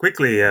 predictions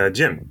quickly,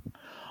 Jim.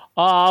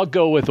 I'll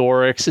go with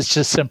Oryx. It's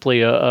just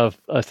simply a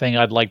thing.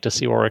 I'd like to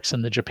see Oryx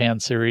in the Japan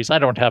series. I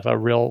don't have a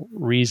real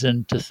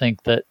reason to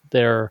think that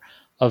they're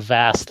a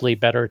vastly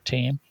better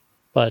team,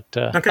 but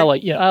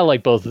I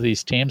like both of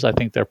these teams. I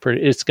think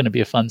it's going to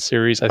be a fun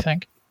series, I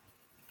think.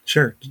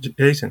 Sure,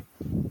 Jason.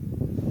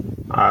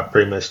 I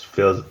pretty much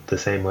feel the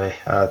same way.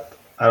 I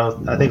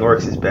think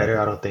Oryx is better.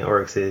 I don't think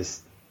Oryx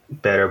is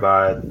better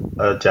by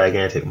a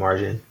gigantic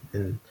margin,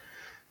 and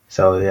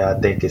so I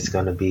think it's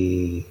going to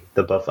be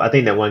the Buffalo. I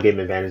think that one game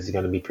advantage is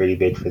going to be pretty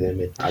big for them,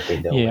 and I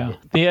think they'll win.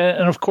 Yeah,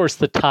 and of course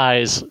the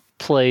ties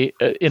play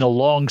in a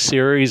long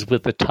series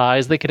with the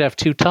ties. They could have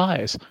 2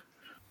 ties.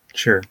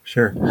 Sure.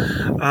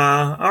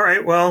 All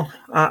right. Well,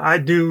 I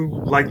do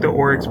like the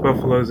Oryx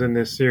Buffaloes in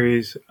this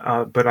series,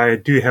 but I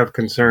do have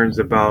concerns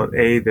about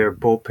their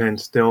bullpen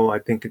still. I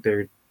think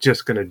they're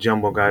just going to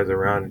jumble guys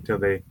around until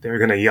they're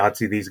going to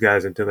Yahtzee these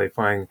guys until they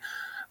find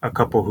a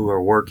couple who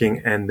are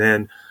working. And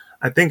then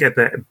I think at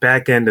the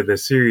back end of the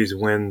series,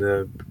 when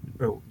the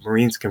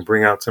Marines can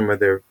bring out some of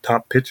their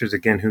top pitchers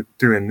again, who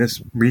threw in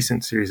this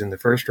recent series in the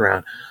first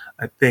round,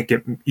 I think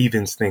it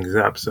evens things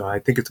up. So I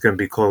think it's going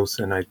to be close.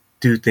 And I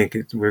do think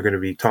we're going to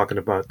be talking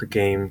about the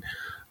game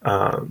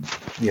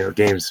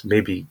games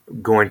maybe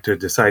going to a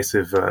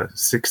decisive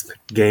sixth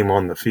game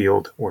on the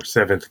field or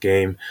seventh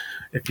game,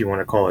 if you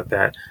want to call it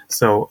that.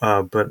 So,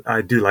 but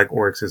I do like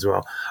Oryx as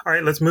well. All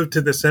right, let's move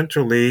to the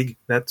Central League.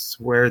 That's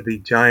where the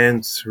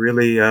Giants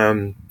really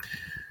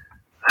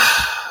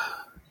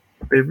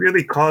they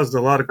really caused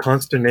a lot of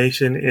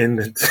consternation in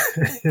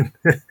the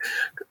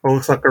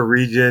Osaka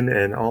region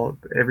and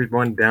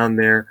everyone down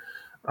there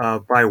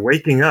by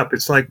waking up.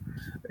 It's like,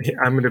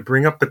 I'm going to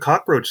bring up the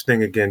cockroach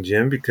thing again,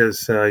 Jim,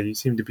 because you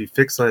seem to be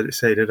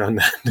fixated on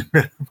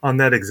that on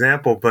that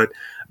example. But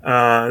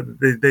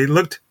they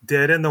looked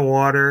dead in the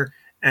water,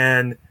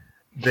 and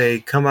they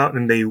come out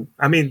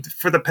and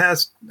for the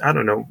past, I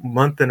don't know,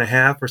 month and a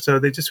half or so,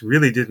 they just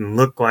really didn't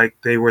look like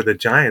they were the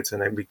Giants.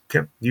 And we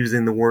kept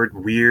using the word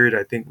weird.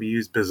 I think we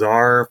used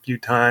bizarre a few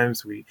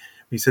times. We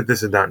said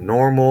this is not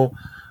normal.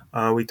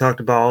 We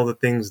talked about all the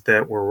things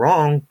that were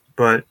wrong,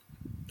 but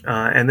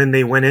and then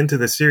they went into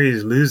the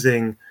series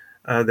losing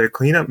their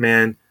cleanup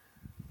man.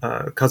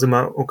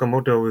 Kazuma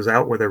Okamoto was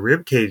out with a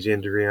rib cage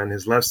injury on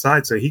his left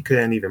side, so he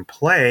couldn't even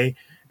play,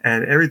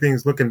 and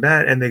everything's looking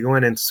bad. And they go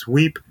in and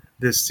sweep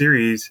this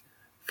series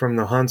from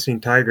the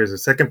Hanshin Tigers, the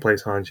second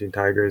place Hanshin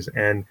Tigers,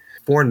 and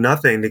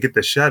 4-0 to get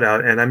the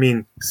shutout. And I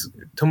mean,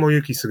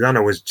 Tomoyuki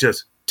Sugano was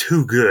just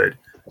too good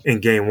in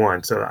game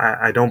one, so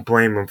I don't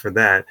blame him for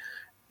that.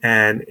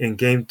 And in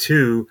game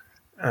two,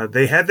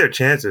 they had their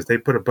chances. They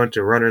put a bunch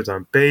of runners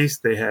on base.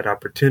 They had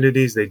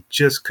opportunities. They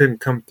just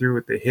couldn't come through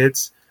with the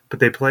hits. But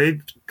they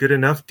played good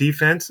enough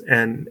defense,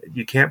 and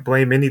you can't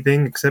blame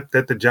anything except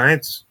that the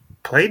Giants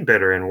played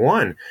better and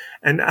won.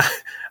 And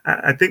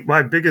I think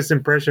my biggest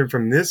impression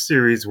from this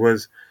series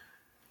was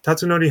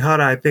Tatsunori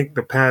Hara. I think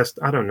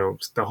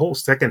the whole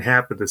second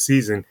half of the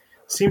season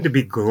seemed to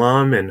be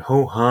glum and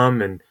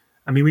ho-hum. And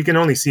I mean, we can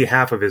only see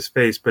half of his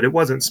face, but it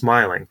wasn't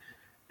smiling.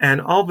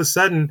 And all of a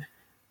sudden,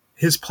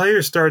 his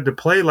players started to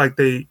play like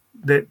the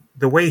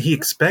way he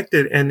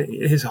expected, and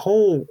his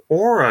whole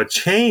aura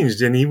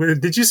changed.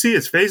 And did you see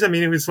his face? I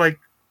mean, it was like,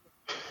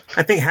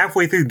 I think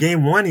halfway through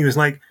game one, he was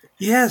like,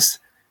 yes,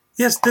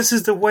 this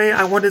is the way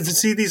I wanted to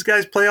see these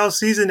guys play all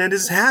season, and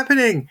it's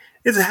happening.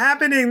 It's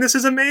happening. This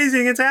is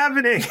amazing. It's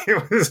happening.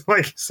 It was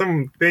like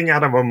something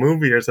out of a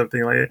movie or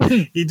something like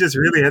that. He just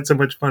really had so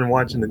much fun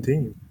watching the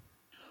team.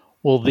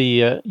 Well,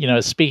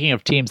 speaking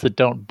of teams that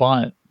don't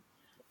bunt,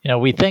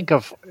 we think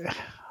of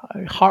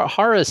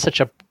Hara is such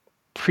a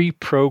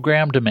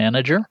pre-programmed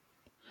manager,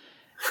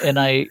 and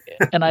I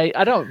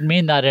don't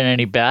mean that in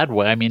any bad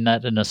way. I mean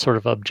that in a sort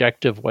of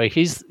objective way.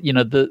 He's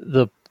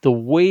the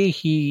way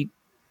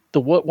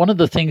one of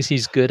the things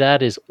he's good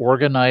at is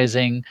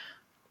organizing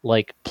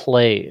like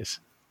plays.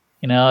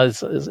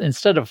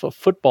 Instead of a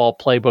football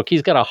playbook,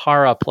 he's got a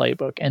Hara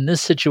playbook. In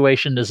this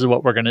situation, this is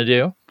what we're going to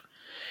do.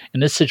 In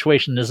this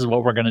situation, this is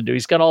what we're going to do.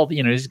 He's got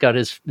he's got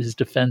his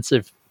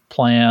defensive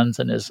plans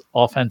and his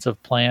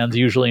offensive plans,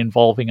 usually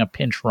involving a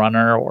pinch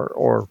runner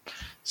or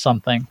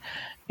something.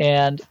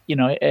 And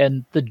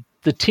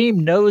the team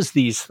knows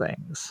these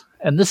things.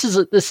 And this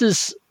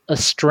is a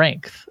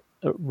strength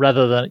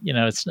rather than,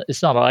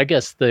 it's not, I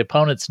guess the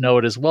opponents know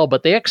it as well,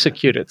 but they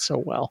execute it so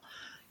well.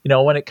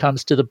 When it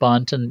comes to the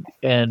bunt and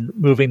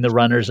moving the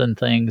runners and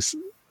things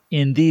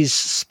in these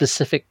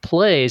specific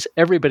plays,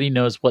 everybody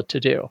knows what to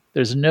do.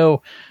 There's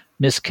no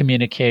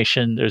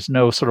miscommunication. There's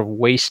no sort of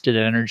wasted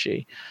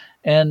energy.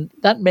 And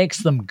that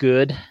makes them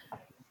good.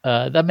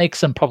 That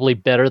makes them probably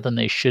better than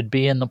they should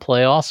be in the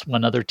playoffs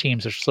when other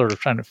teams are sort of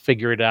trying to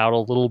figure it out a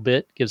little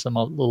bit, gives them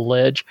a little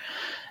edge.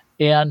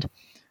 And,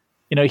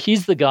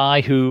 he's the guy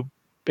who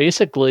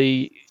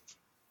basically,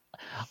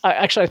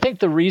 I think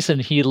the reason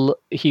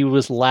he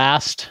was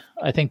last,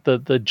 I think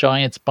the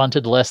Giants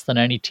bunted less than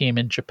any team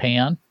in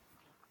Japan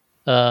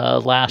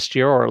last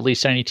year, or at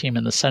least any team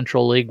in the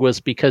Central League, was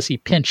because he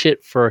pinch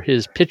hit for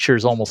his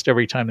pitchers almost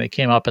every time they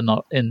came up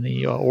in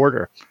the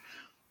order.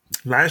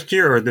 Last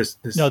year or this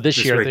No,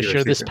 this year,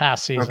 this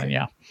past season, okay.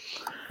 Yeah.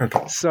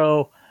 Okay.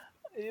 So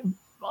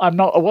I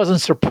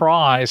wasn't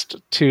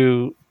surprised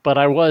but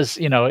I was,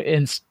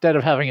 instead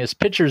of having his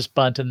pitchers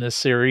bunt in this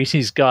series,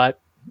 he's got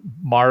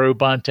Maru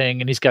bunting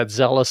and he's got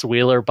Zealous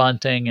Wheeler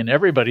bunting and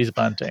everybody's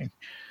bunting.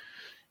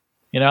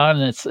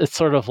 And it's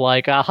sort of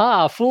like,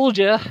 aha, fooled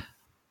you.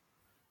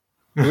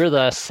 We're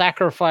the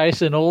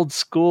sacrifice in old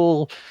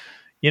school,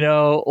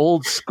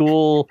 old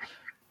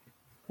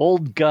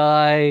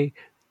guy,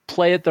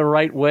 play it the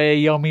right way,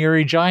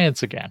 Yomiuri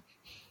Giants again.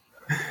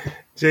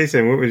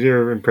 Jason, what was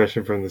your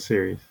impression from the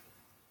series?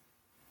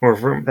 Or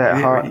from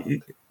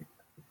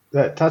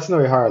that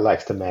Tatsunori Hara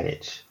likes to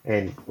manage,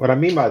 and what I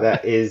mean by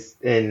that is,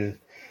 and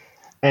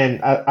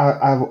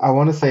I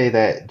want to say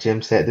that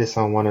Jim said this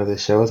on one of the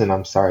shows, and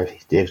I'm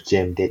sorry if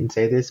Jim didn't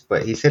say this,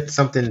 but he said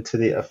something to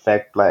the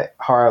effect like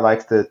Hara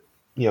likes to,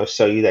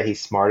 show you that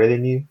he's smarter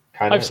than you.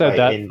 I've said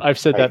that. I've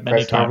said that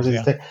many times.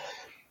 Yeah.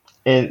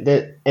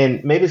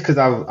 And maybe it's because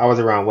I was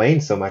around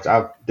Wayne so much.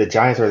 The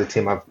Giants are the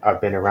team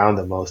I've been around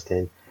the most,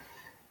 and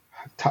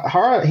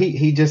Hara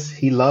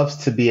he loves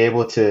to be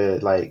able to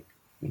like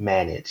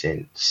manage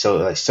and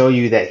show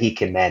you that he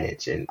can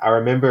manage. And I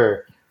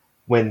remember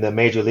when the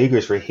major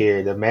leaguers were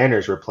here, the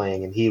Mariners were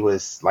playing, and he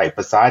was like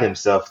beside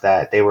himself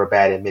that they were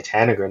batting Mitch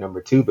Haniger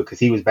 #2 because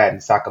he was batting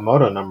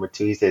Sakamoto #2.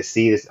 He said,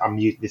 "See this? I'm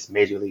using this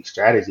major league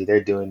strategy.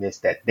 They're doing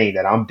that thing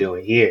that I'm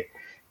doing here.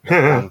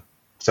 I'm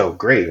so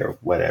great or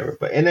whatever."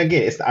 But and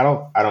again, I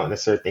don't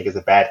necessarily think it's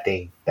a bad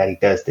thing that he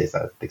does this.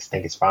 I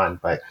think it's fine,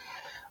 but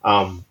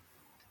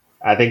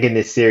I think in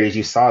this series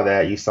you saw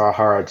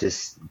Hara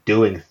just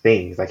doing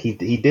things. Like he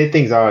did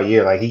things all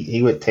year. Like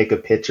he would take a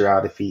pitcher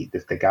out if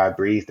the guy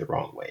breathed the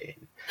wrong way.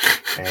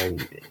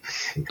 And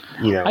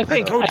I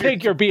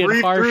think you're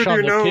being harsh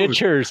on the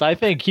pitchers. I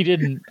think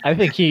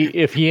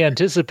if he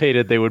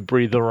anticipated they would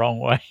breathe the wrong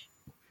way.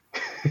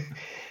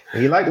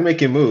 He liked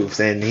making moves,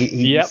 and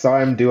he saw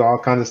him do all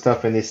kinds of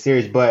stuff in this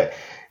series. But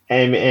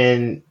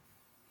and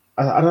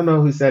I don't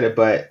know who said it,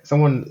 but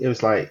it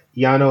was like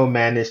Yano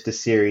managed the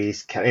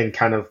series, and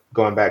kind of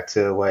going back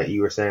to what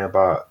you were saying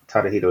about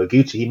Tadahito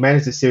Iguchi, he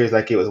managed the series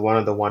like it was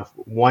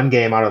one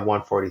game out of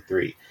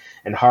 143,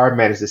 and Hard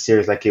managed the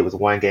series like it was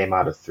one game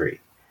out of 3.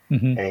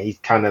 Mm-hmm. And he's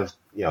kind of,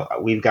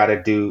 we've got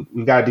to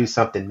do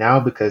something now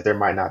because there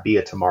might not be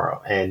a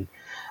tomorrow. And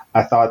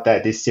I thought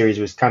that this series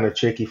was kind of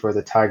tricky for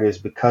the Tigers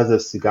because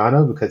of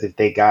Sugano, because if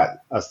they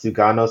got a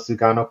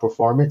Sugano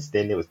performance,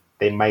 then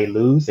they might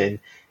lose, and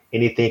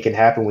anything can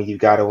happen when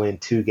you've got to win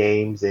 2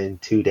 games in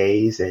 2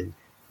 days, and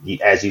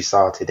as you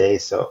saw today.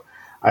 So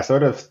I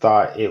sort of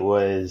thought it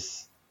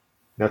was,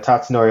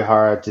 Tatsunori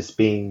Hara just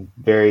being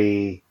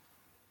very,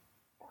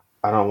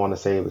 I don't want to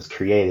say it was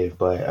creative,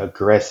 but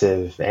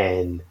aggressive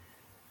and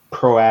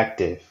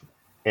proactive.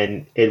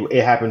 And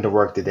it happened to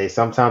work today.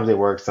 Sometimes it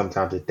works,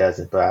 sometimes it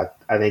doesn't. But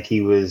I think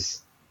he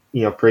was,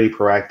 pretty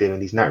proactive,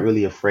 and he's not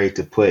really afraid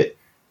to put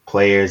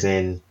players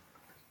in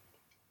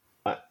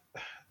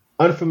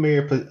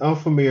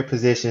unfamiliar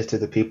positions to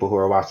the people who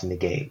are watching the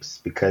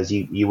games, because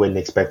you wouldn't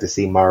expect to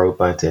see Maru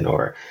bunting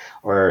or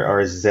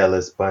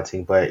Zealous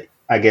bunting. But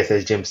I guess,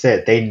 as Jim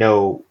said, they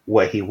know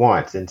what he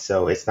wants, and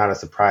so it's not a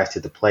surprise to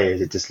the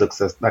players. It just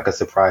looks like a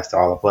surprise to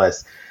all of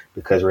us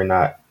because we're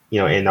not,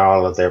 in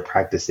all of their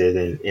practices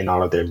and in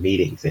all of their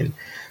meetings. And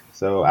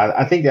so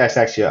I think that's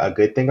actually a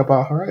good thing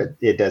about her.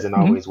 It doesn't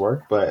always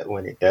work, but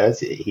when it does,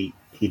 he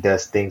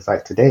does things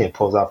like today and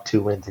pulls off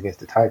 2 wins against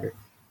the Tigers.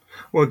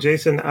 Well,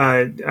 Jason,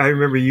 I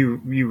remember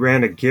you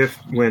ran a GIF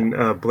when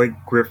Blake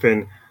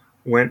Griffin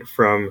went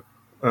from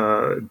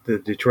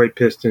the Detroit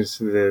Pistons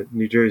to the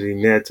New Jersey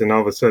Nets, and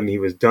all of a sudden he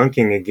was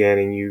dunking again,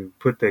 and you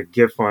put the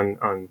GIF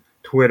on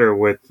Twitter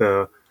with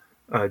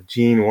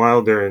Gene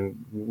Wilder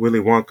and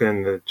Willy Wonka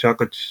and the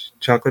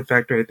chocolate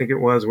factory, I think it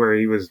was, where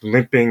he was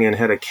limping and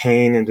had a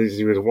cane, and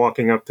he was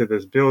walking up to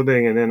this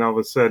building, and then all of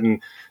a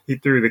sudden he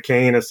threw the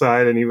cane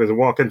aside and he was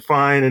walking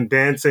fine and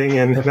dancing,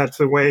 and that's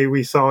the way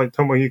we saw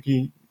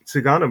Tomoyuki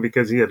Sugano,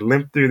 because he had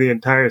limped through the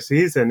entire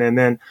season. And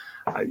then,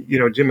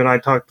 Jim and I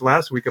talked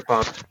last week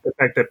about the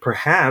fact that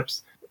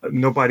perhaps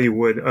nobody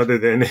would, other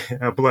than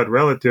a blood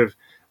relative,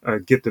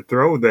 get to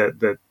throw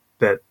that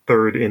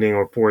 3rd inning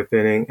or 4th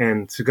inning.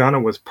 And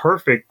Sugano was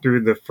perfect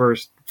through the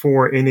first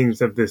 4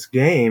 innings of this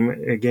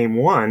game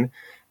 1.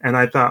 And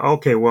I thought,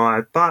 okay, well,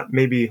 I thought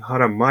maybe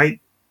Hara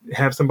might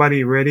have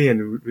somebody ready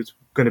and was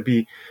going to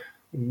be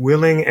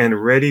willing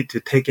and ready to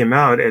take him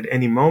out at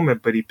any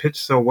moment, but he pitched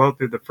so well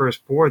through the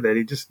first 4 that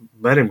he just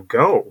let him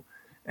go.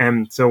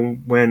 And so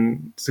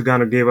when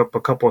Sugano gave up a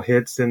couple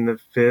hits in the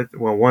 5th,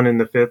 well, 1 in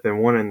the 5th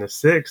and 1 in the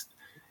 6th,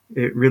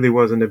 it really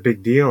wasn't a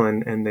big deal,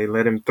 and they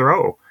let him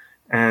throw.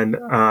 And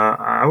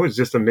I was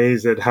just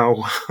amazed at how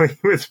well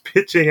he was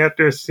pitching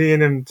after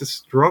seeing him just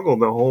struggle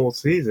the whole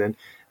season.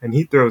 And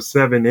he throws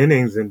 7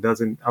 innings and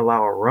doesn't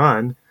allow a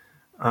run,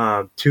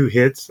 2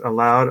 hits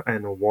allowed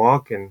and a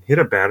walk, and hit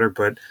a batter,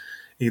 but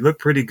he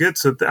looked pretty good.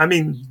 So,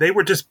 they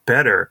were just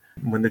better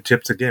when the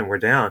chips again were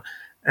down.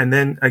 And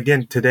then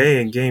again today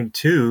in game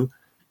 2,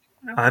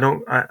 I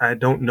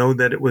don't know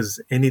that it was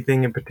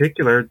anything in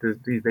particular.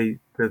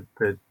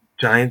 The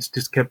Giants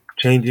just kept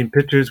changing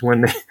pitchers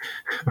when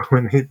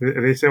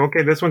they say,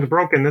 okay, this one's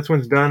broken, this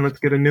one's done, let's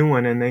get a new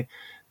one, and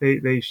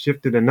they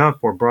shifted enough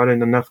or brought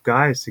in enough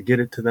guys to get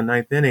it to the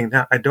 9th inning.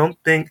 Now, I don't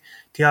think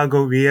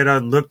Thiago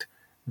Vieira looked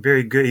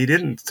very good.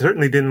 He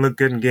certainly didn't look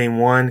good in game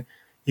 1.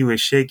 He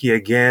was shaky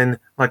again,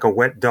 like a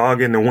wet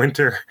dog in the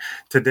winter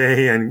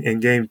today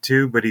in game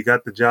 2, but he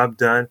got the job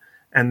done.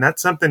 And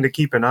that's something to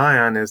keep an eye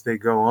on as they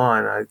go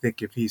on. I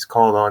think if he's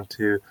called on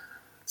to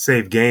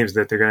save games,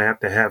 that they're going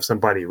to have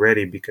somebody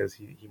ready, because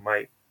he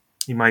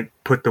might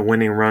put the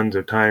winning runs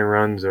or tying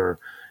runs, or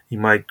he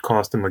might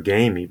cost them a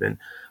game even.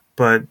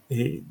 But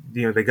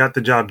they got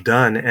the job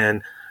done,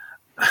 and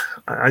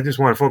I just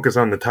want to focus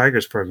on the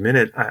Tigers for a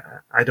minute.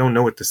 I don't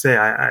know what to say.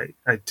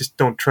 I just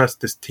don't trust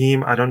this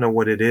team. I don't know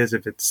what it is,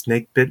 if it's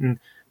snake bitten,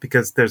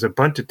 because there's a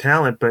bunch of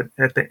talent, but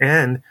at the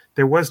end,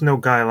 there was no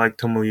guy like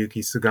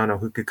Tomoyuki Sugano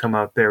who could come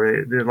out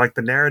there. Like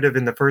the narrative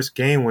in the first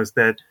game was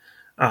that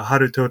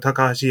Haruto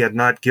Takahashi had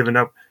not given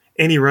up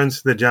any runs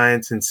to the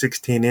Giants in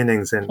 16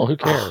 innings. And well, who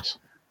cares?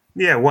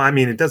 Yeah, well, I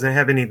mean, it doesn't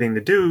have anything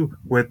to do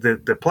with the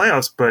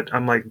playoffs, but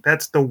I'm like,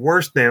 that's the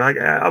worst thing. Like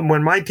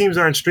when my teams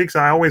are in streaks,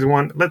 I always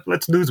want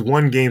let's lose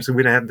one game so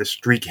we don't have the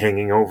streak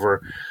hanging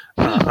over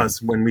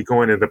us when we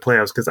go into the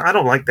playoffs, because I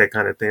don't like that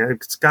kind of thing.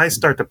 Guys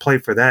start to play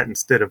for that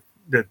instead of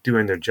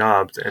doing their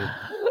jobs.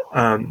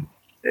 And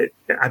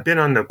I've been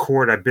on the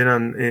court, I've been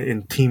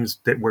in teams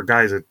where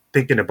guys are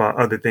thinking about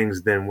other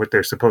things than what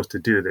they're supposed to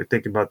do. They're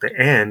thinking about the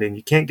end, and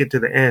you can't get to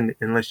the end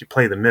unless you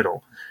play the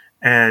middle.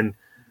 And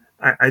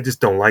I just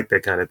don't like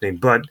that kind of thing.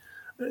 But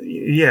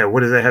yeah,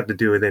 what does that have to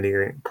do with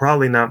anything?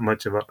 Probably not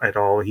much at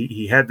all.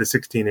 He had the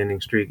 16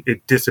 inning streak.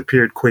 It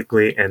disappeared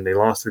quickly, and they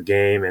lost the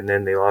game, and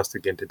then they lost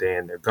again today,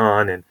 and they're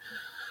gone. And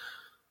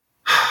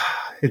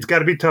it's got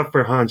to be tough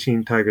for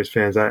Hanshin Tigers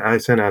fans. I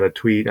sent out a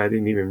tweet. I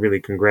didn't even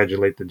really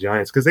congratulate the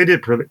Giants because they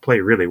did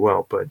play really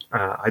well, but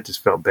I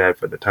just felt bad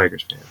for the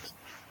Tigers fans.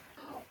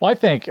 Well, I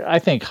think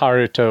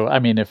Haruto. I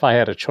mean, if I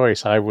had a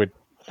choice, I would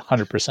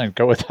 100%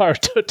 go with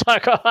Haruto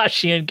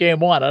Takahashi in game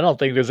one. I don't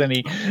think there's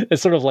any.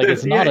 It's sort of like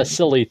it's not a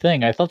silly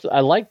thing. I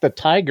like the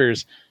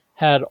Tigers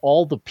had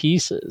all the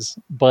pieces,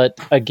 but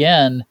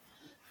again,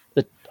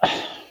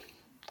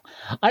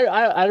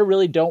 I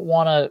really don't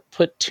want to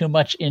put too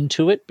much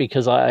into it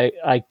because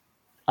I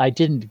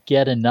didn't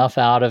get enough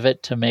out of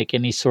it to make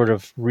any sort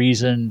of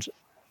reasoned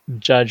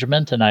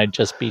judgment, and I'd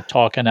just be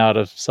talking out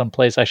of some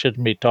place I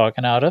shouldn't be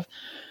talking out of.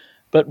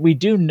 But we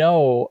do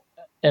know.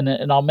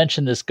 And I'll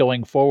mention this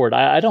going forward.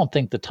 I don't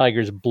think the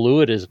Tigers blew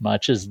it as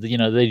much as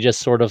they just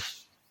sort of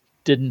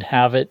didn't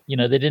have it. They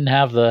didn't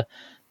have the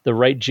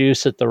right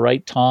juice at the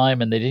right time,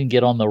 and they didn't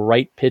get on the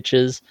right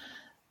pitches.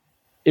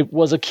 It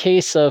was a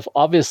case of,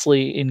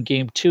 obviously in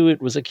game two,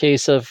 it was a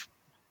case of,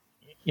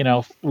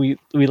 we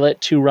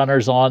let two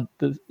runners on.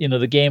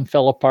 The game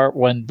fell apart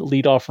when the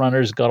leadoff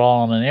runners got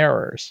on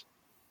errors,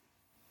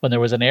 when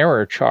there was an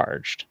error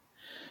charged.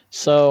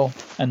 So,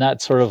 and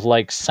that sort of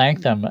like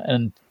sank them.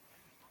 And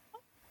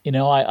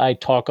I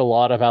talk a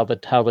lot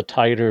about how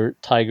the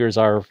Tigers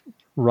are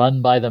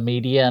run by the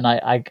media, and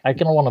I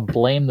don't want to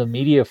blame the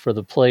media for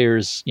the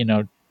players,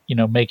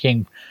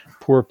 making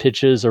poor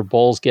pitches or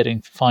balls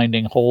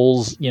finding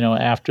holes,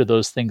 after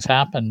those things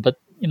happen. But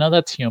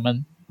that's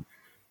human.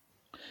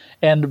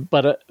 And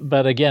but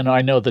again,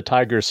 I know the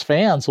Tigers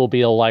fans will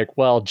be like,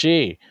 well,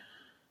 gee,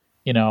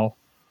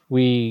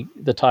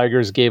 the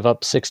Tigers gave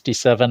up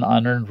 67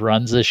 unearned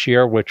runs this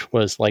year, which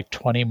was like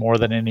 20 more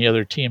than any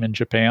other team in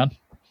Japan.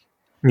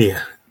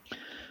 Yeah.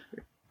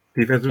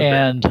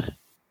 And, bad.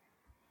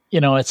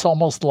 It's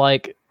almost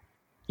like,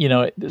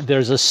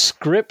 there's a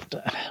script.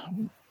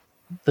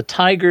 The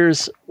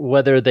Tigers,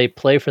 whether they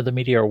play for the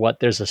media or what,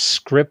 there's a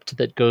script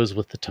that goes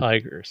with the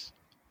Tigers,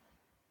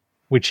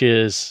 which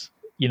is,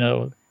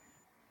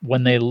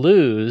 when they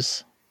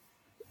lose,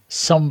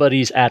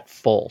 somebody's at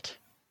fault.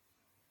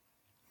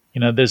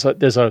 There's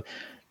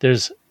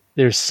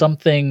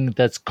something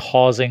that's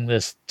causing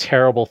this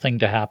terrible thing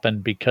to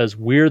happen because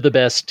we're the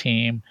best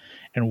team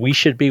and we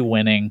should be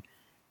winning.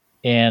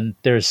 And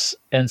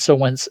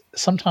so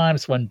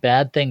sometimes when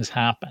bad things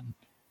happen,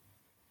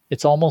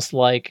 it's almost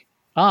like,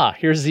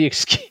 here's the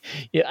excuse.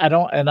 I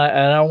don't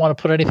want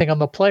to put anything on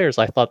the players.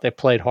 I thought they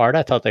played hard.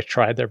 I thought they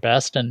tried their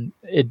best, and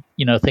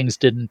things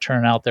didn't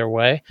turn out their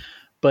way.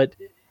 But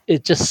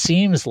it just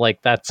seems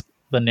like that's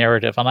the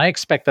narrative, and I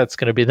expect that's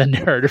going to be the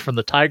narrative from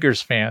the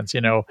Tigers fans.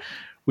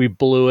 We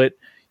blew it.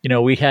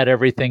 We had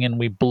everything and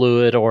we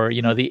blew it, or,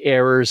 the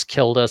errors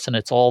killed us and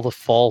it's all the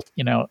fault.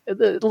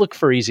 Look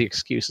for easy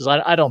excuses.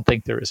 I don't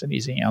think there is an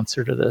easy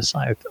answer to this.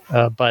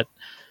 But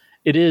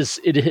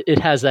it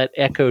has that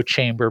echo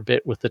chamber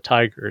bit with the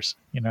Tigers,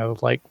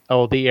 like,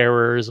 the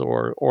errors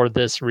or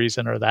this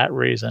reason or that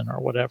reason or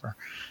whatever.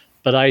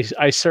 But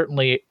I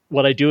certainly,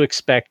 what I do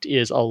expect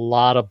is a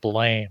lot of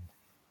blame,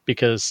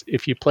 because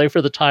if you play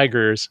for the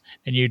Tigers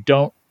and you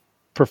don't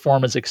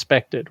perform as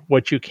expected,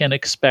 what you can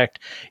expect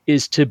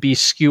is to be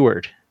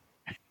skewered.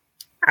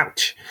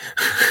 Ouch.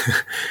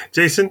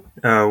 Jason,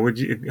 how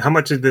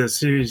much of the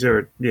series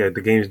or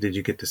the games did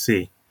you get to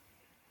see?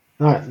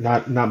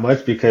 Not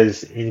much,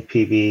 because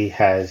NPB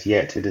has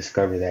yet to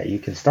discover that you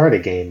can start a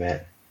game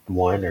at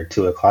 1 or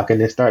 2 o'clock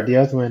and then start the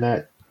other one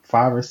at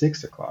 5 or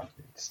 6 o'clock.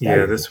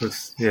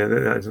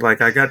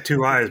 Like, I got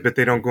two eyes, but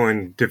they don't go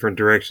in different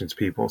directions,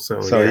 people. So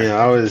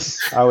I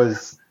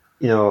was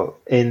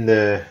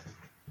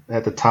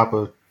at the top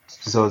of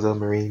Zozo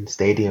Marine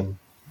Stadium,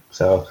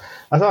 so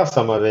I saw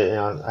some of it.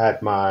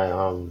 At my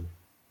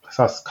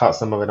caught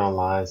some of it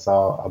online.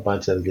 Saw a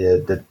bunch of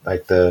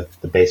the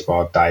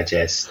baseball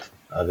digest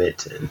of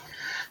it, and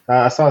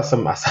I saw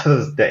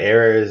the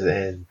errors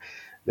and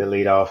the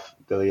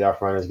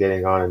leadoff runners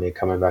getting on and then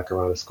coming back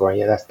around and scoring.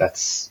 Yeah,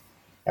 that's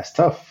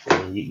tough.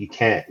 I mean,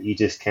 you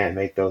just can't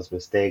make those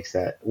mistakes.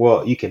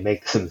 You can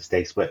make some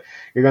mistakes, but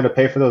you're going to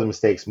pay for those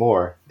mistakes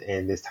more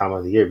in this time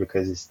of the year,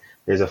 because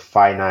it's a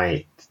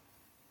finite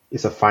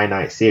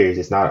series.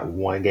 It's not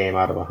one game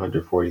out of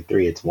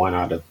 143. It's 1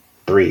 out of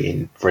 3.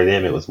 And for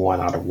them, it was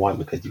 1 out of 1,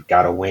 because you've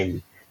got to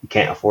win. You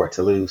can't afford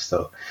to lose.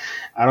 So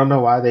I don't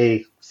know why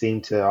they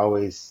seem to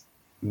always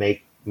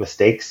make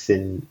mistakes,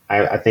 and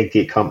I think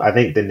I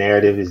think the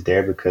narrative is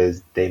there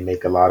because they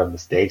make a lot of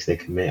mistakes. They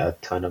commit a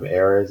ton of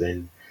errors,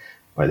 and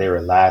they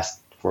were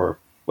last for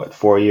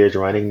 4 years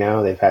running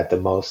now. They've had the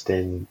most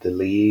in the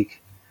league.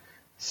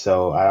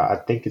 So I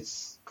think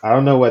I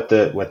don't know what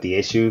the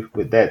issue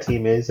with that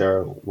team is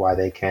or why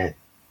they can't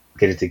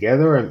get it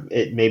together. Or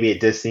maybe it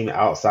does seem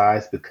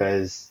outsized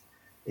because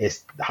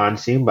it's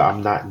Hanshin, but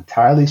I'm not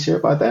entirely sure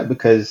about that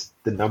because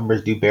the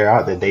numbers do bear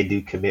out that they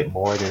do commit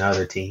more than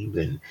other teams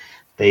and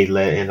they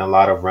let in a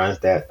lot of runs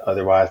that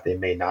otherwise they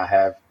may not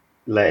have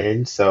let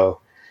in. So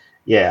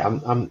yeah,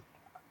 I'm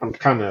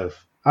kind of,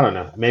 I don't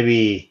know,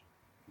 maybe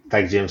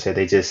like Jim said,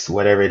 they just,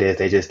 whatever it is,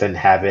 they just didn't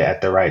have it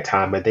at the right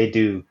time, but they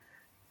do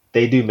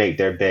make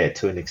their bed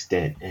to an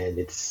extent, and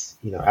it's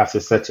after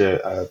such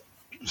a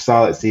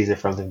solid season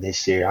from them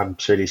this year, I'm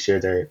pretty sure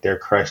they're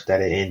crushed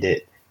that it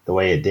ended the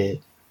way it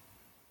did.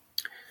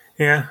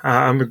 Yeah,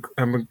 I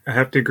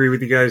have to agree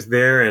with you guys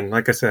there. And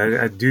like I said,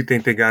 I do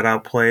think they got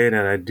outplayed,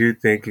 and I do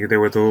think there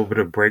was a little bit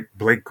of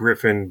Blake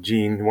Griffin,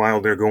 Gene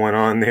Wilder going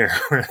on there,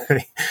 where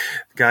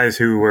guys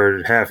who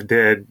were half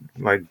dead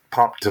like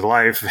popped to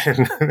life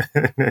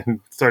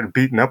and started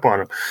beating up on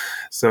them.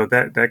 So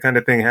that kind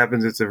of thing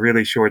happens. It's a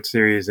really short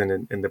series,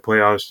 and in the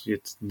playoffs,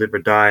 it's live or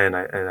die. And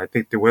I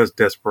think there was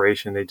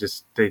desperation. They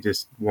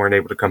just weren't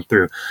able to come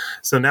through.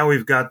 So now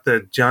we've got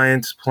the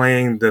Giants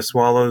playing the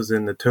Swallows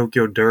in the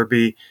Tokyo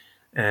Derby.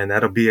 And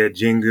that'll be at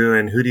Jingu.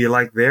 And who do you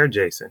like there,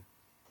 Jason?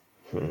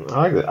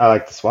 I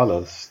like the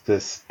Swallows.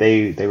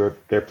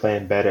 They're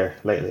playing better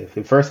lately.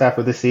 The first half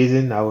of the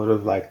season, I would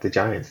have liked the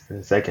Giants. In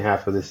the second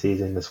half of the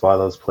season, the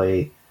Swallows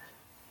played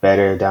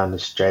better down the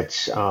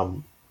stretch.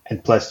 And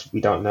plus,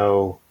 we don't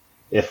know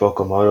if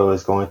Okamoto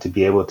is going to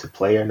be able to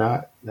play or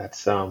not.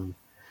 That's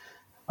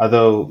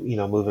although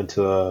moving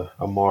to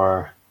a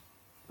more,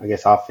 I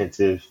guess,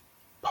 offensive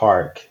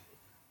park,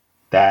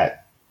 that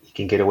you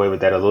can get away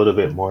with that a little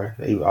bit more.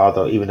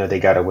 Even though they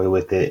got away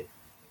with it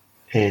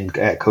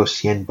at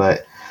Koshien,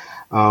 but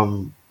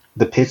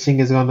the pitching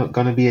is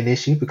gonna be an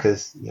issue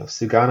because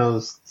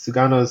Sugano's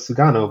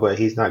Sugano, but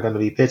he's not going to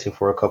be pitching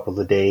for a couple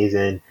of days,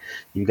 and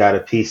you got to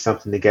piece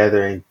something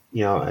together. And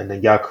and the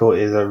Yakult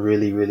is a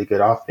really really good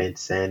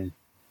offense, and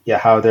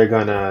how they're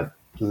gonna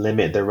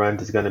limit the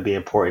runs is going to be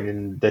important.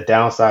 And the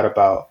downside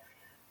about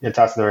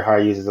Tatsunori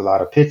Hara uses a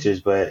lot of pitchers,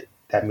 but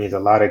that means a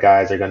lot of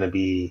guys are going to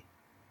be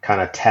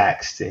kind of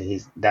taxed,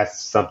 and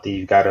that's something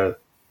you got to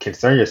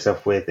concern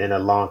yourself with in a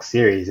long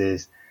series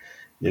is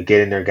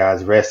getting their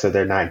guys rest so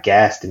they're not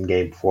gassed in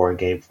game 4 and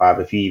game 5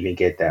 if you even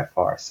get that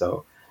far.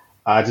 So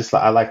I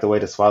like the way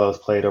the Swallows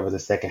played over the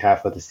second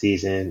half of the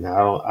season.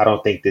 I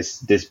don't think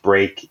this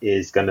break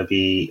is going to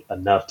be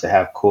enough to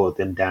have cooled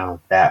them down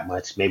that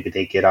much. Maybe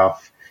they get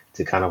off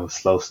to kind of a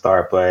slow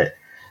start, but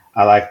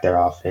I like their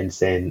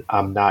offense, and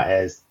I'm not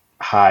as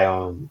high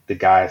on the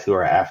guys who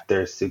are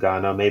after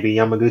Sugano. Maybe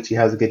Yamaguchi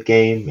has a good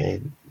game,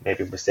 and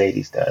maybe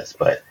Mercedes does,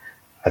 but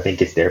I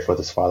think it's there for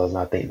the Swallows, and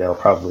I think they'll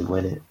probably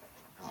win it.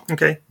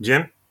 Okay,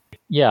 Jim?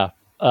 Yeah,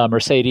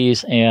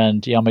 Mercedes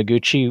and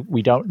Yamaguchi,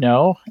 we don't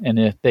know, and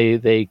if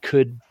they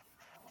could,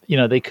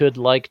 they could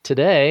like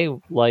today,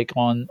 like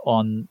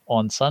on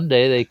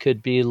Sunday, they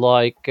could be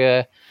like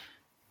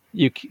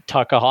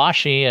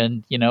Takahashi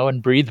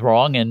and breathe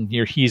wrong, and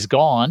he's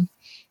gone.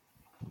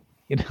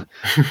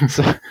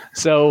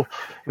 So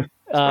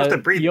supposed to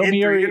breathe in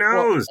through your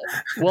nose.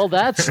 Well,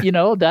 that's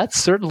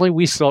certainly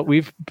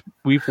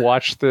we've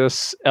watched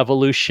this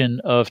evolution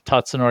of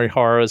Tatsunori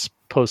Hara's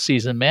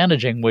postseason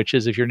managing, which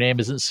is if your name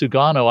isn't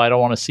Sugano, I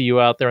don't want to see you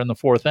out there in the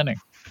 4th inning.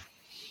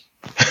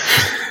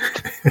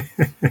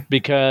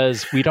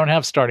 Because we don't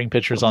have starting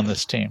pitchers on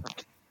this team.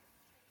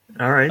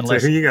 All right, so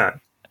who you got?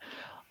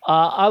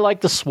 I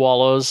like the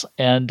Swallows,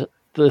 and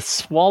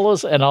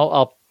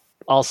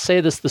I'll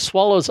say this: the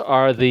Swallows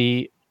are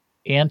the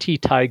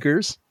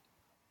anti-Tigers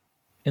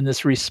in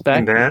this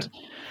respect. And that?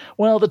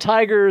 Well, the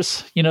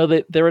Tigers,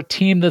 they're a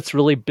team that's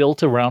really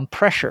built around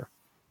pressure.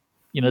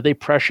 They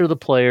pressure the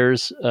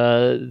players.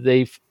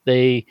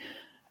 They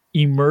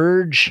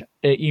immerse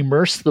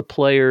the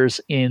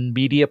players in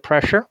media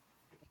pressure.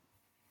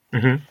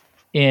 Mm-hmm.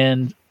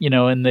 And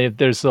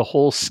there's the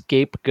whole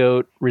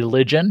scapegoat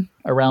religion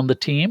around the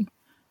team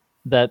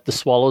that the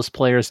Swallows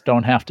players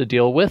don't have to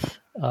deal with.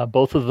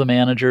 Both of the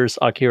managers,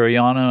 Akira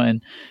Yano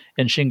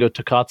and Shingo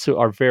Takatsu,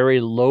 are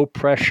very low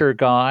pressure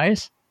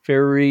guys,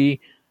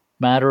 very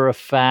matter of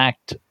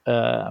fact.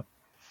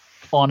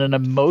 On an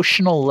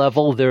emotional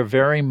level, they're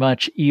very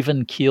much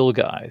even keel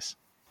guys.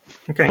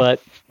 Okay.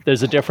 But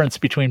there's a difference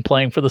between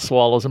playing for the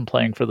Swallows and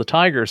playing for the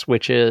Tigers,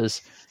 which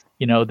is,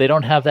 they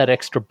don't have that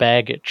extra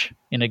baggage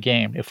in a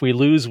game. If we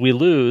lose, we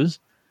lose.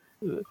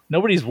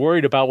 Nobody's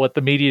worried about what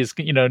the media is,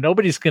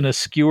 nobody's going to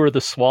skewer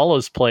the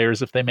Swallows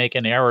players if they make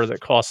an error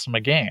that costs them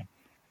a game.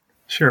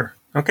 Sure.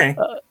 Okay.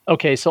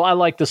 Okay, so I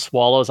like the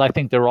Swallows. I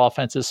think their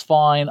offense is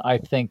fine. I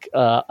think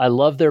I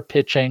love their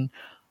pitching.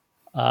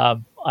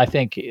 I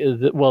think,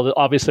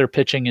 obviously their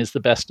pitching is the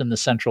best in the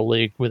Central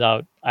League.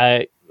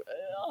 I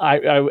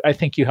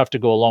think you have to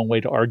go a long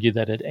way to argue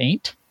that it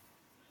ain't.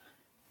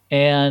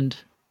 And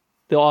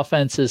the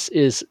offense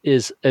is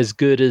as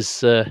good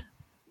as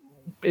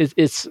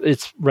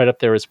it's right up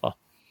there as well.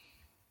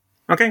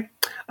 Okay.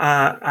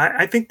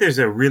 I think there's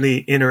a really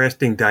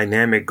interesting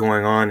dynamic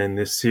going on in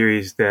this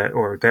series that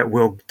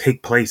will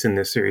take place in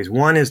this series.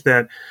 One is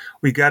that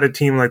we got a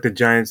team like the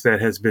Giants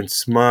that has been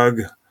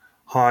smug,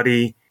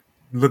 haughty,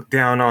 looked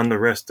down on the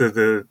rest of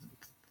the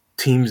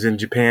teams in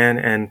Japan.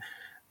 And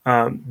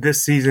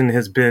this season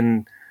has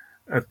been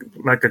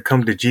like a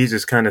come to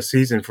Jesus kind of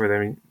season for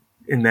them,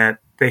 in that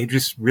they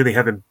just really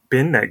haven't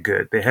been that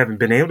good. They haven't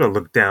been able to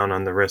look down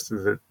on the rest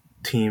of the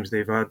teams.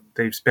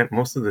 They've spent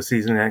most of the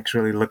season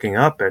actually looking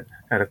up at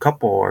a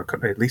couple, or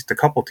at least a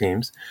couple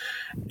teams,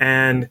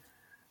 and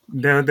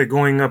now they're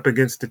going up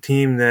against a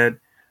team that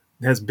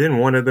has been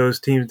one of those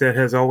teams that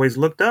has always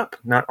looked up.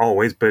 Not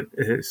always, but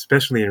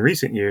especially in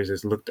recent years,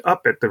 has looked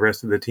up at the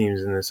rest of the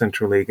teams in the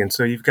Central League. And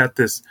so you've got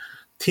this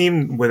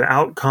team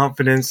without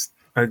confidence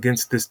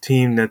against this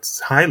team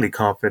that's highly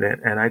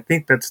confident, and I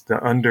think that's the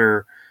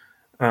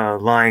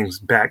lying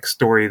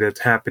backstory that's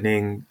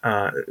happening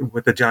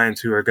with the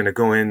Giants, who are going to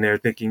go in there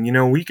thinking,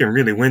 we can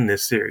really win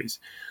this series.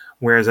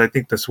 Whereas I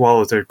think the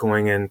Swallows are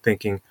going in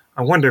thinking,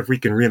 I wonder if we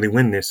can really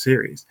win this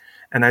series.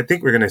 And I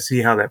think we're going to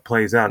see how that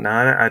plays out.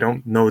 Now, I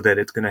don't know that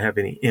it's going to have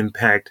any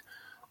impact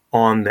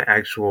on the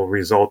actual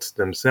results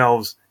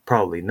themselves.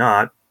 Probably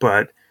not.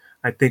 But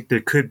I think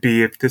there could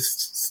be, if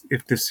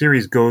the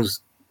series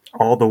goes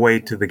all the way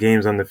to the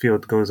games on the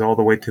field, goes all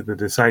the way to the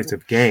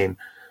decisive game,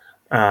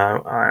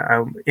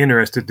 I'm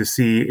interested to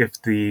see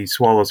if the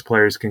Swallows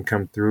players can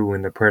come through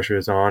when the pressure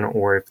is on,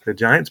 or if the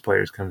Giants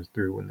players come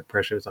through when the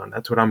pressure is on.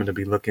 That's what I'm going to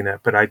be looking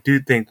at. But I do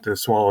think the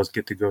Swallows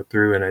get to go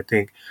through, and I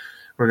think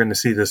we're going to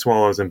see the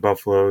Swallows and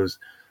Buffaloes,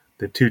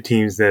 the two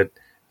teams that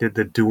did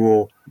the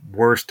dual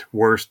worst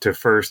to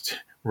first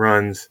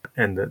runs,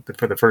 and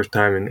for the first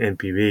time in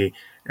NPB,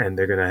 and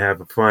they're going to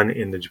have fun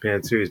in the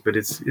Japan series. But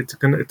it's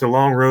a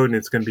long road, and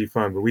it's going to be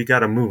fun. But we got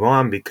to move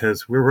on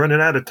because we're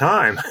running out of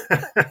time.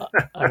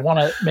 I want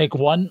to make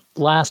one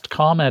last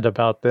comment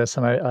about this,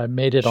 and I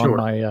made it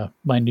on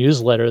my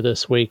newsletter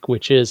this week,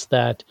 which is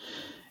that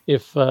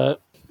if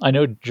I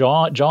know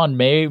John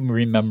may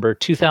remember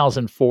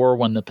 2004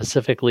 when the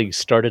Pacific League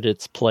started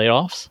its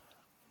playoffs.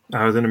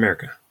 I was in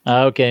America.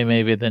 Okay,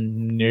 maybe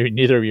then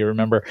neither of you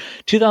remember.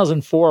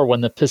 2004, when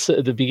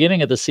the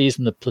beginning of the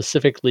season, the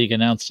Pacific League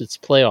announced its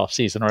playoff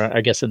season, or I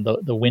guess in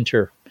the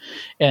winter.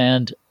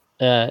 And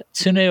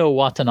Tsuneo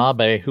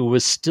Watanabe, who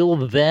was still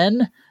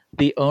then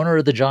the owner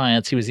of the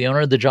Giants, he was the owner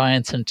of the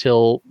Giants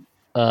until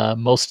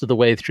most of the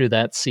way through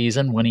that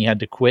season, when he had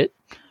to quit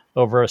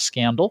over a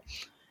scandal.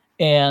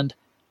 And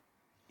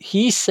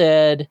he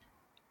said,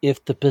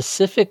 if the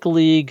Pacific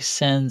League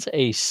sends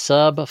a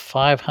sub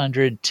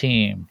 500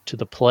 team to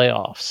the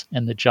playoffs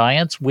and the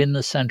Giants win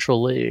the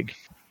Central League,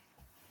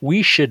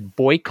 we should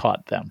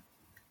boycott them.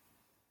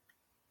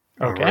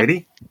 Okay.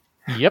 Alrighty.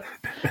 Yep.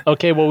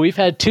 Okay, well, we've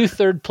had two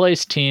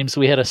third-place teams.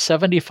 We had a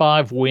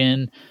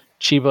 75-win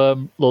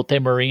Chiba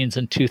Lotte Marines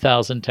in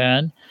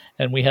 2010,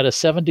 and we had a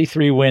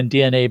 73-win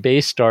DNA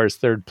Bay Stars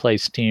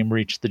third-place team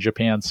reach the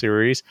Japan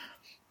Series.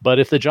 But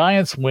if the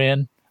Giants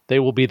win, they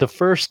will be the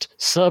first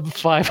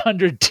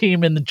sub-500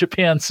 team in the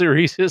Japan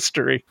Series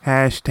history.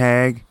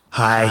 Hashtag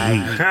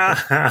HighHeat.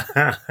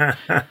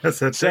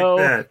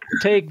 So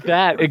take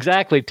that.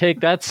 Exactly.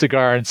 Take that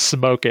cigar and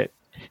smoke it.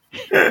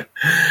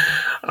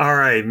 All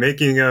right.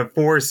 Making a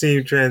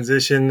four-seam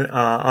transition.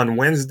 On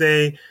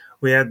Wednesday,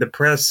 we had the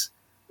presser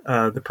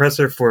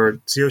for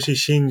Tsuyoshi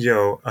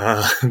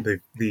Shinjo,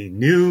 the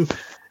new,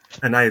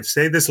 and I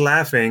say this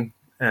laughing,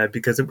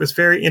 because it was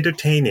very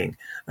entertaining,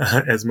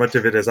 as much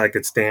of it as I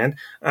could stand.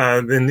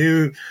 The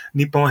new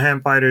Nippon Ham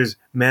Fighters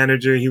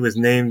manager, he was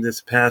named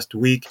this past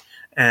week,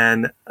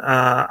 and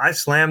I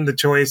slammed the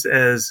choice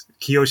as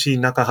Kiyoshi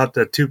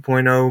Nakahata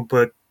 2.0,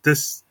 but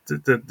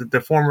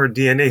the former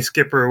DNA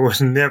skipper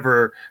was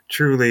never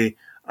truly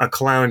a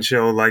clown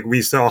show like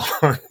we saw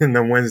in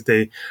the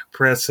Wednesday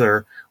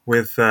presser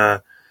with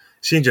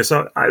Shinja.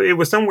 So it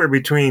was somewhere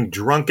between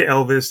drunk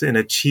Elvis in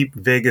a cheap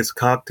Vegas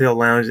cocktail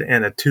lounge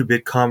and a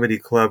 2-bit comedy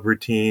club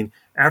routine,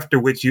 after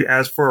which you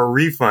asked for a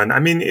refund.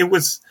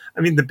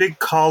 The big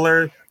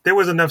collar, there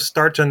was enough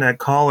starch on that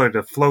collar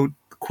to float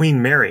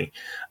Queen Mary.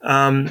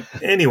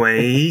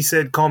 Anyway, he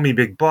said, "Call me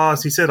Big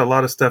Boss." He said a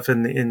lot of stuff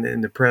in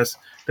the press.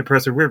 The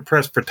presser. We're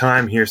pressed for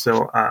time here,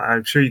 so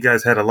I'm sure you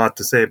guys had a lot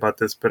to say about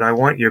this, but I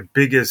want your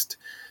biggest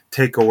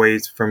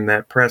takeaways from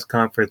that press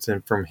conference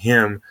and from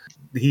him.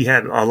 He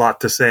had a lot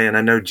to say, and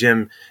I know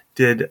Jim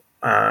did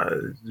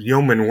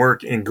yeoman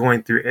work in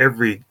going through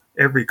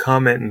every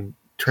comment and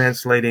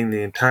translating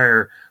the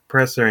entire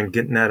presser and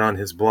getting that on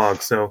his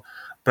blog. So,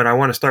 but I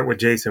want to start with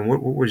Jason.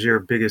 What was your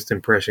biggest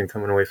impression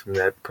coming away from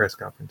that press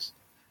conference?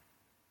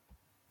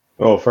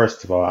 Well,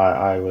 first of all,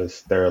 I was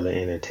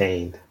thoroughly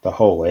entertained the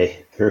whole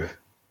way through.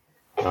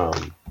 One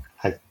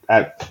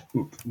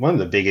of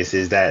the biggest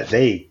is that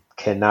they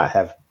cannot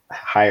have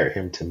hired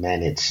him to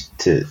manage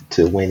to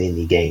win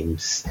any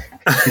games.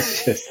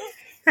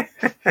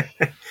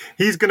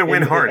 He's going to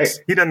win hearts.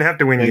 He doesn't have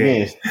to win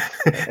games.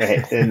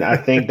 And I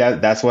think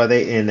that's why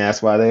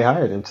they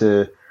hired him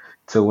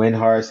to win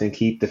hearts and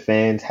keep the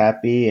fans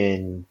happy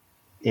and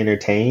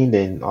entertained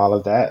and all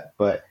of that.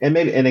 But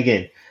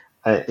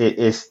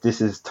this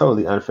is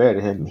totally unfair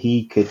to him.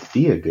 He could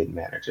be a good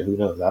manager. Who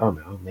knows? I don't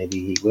know. Maybe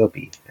he will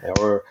be,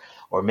 or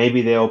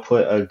maybe they'll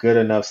put a good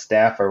enough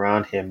staff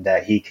around him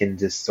that he can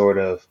just sort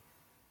of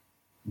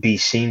be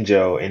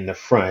Shinjo in the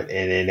front,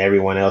 and then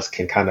everyone else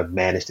can kind of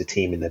manage the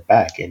team in the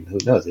back. And who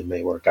knows? It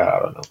may work out. I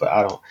don't know.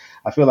 But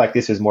I feel like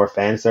this is more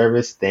fan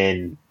service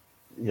than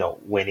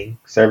winning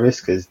service,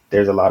 because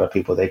there's a lot of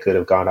people they could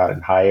have gone out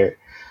and hired.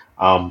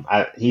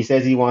 He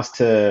says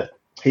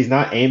he's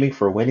not aiming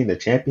for winning the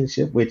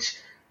championship, which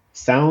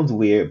sounds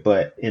weird,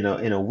 but in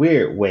a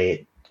weird way,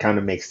 it kind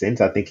of makes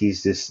sense. I think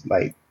he's just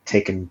like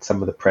taking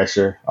some of the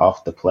pressure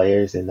off the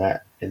players in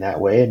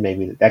that way, and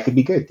maybe that could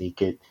be good. He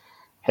could,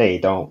 hey,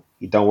 don't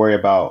worry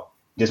about,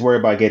 just worry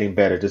about getting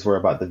better, just worry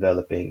about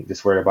developing,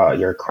 just worry about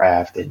your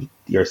craft and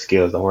your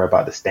skills. Don't worry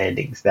about the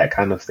standings, that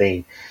kind of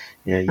thing.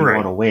 You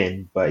want to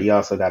win, but you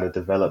also got to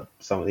develop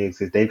some of these,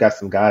 because they've got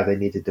some guys they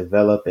need to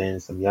develop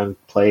and some young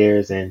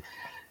players. And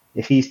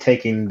if he's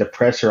taking the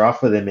pressure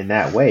off of them in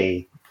that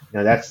way,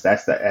 that's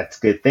a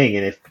good thing.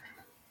 And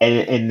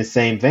in the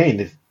same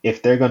vein,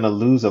 if they're going to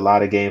lose a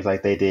lot of games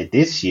like they did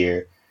this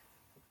year,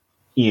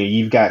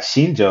 you've got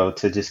Shinjo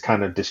to just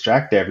kind of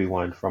distract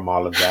everyone from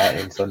all of that.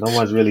 And so no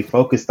one's really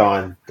focused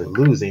on the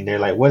losing. They're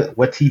like,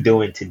 what's he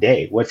doing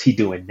today? What's he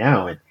doing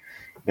now? And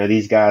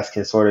these guys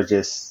can sort of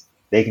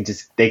they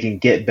can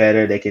get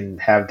better. They can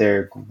have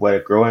their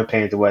growing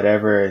pains or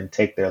whatever, and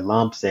take their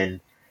lumps and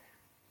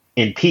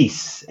in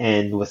peace.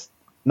 And with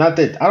not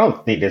that I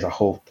don't think there's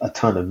a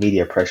ton of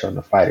media pressure on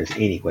the fighters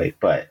anyway,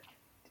 but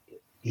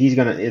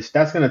if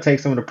that's gonna take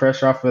some of the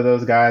pressure off of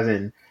those guys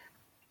and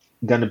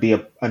gonna be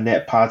a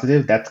net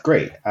positive, that's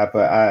great.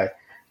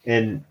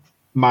 And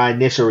my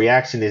initial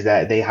reaction is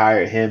that they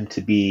hired him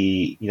to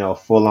be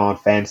full on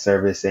fan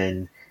service,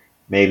 and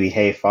maybe,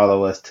 hey,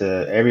 follow us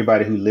to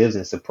everybody who lives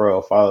in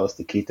Sapporo, follow us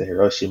to Kita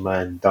Hiroshima,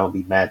 and don't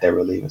be mad that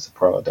we're leaving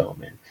Sapporo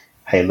Dome. And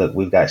hey, look,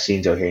 we've got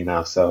Shinjo here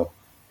now, so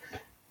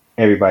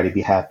everybody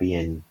be happy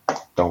and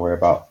don't worry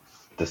about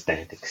the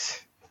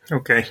standings.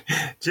 Okay.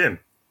 Jim.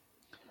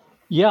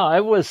 Yeah,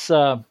 I was,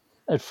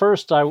 at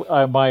first,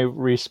 my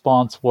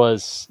response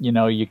was,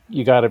 you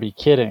got to be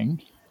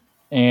kidding.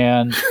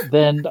 And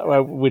then,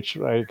 which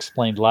I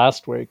explained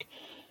last week.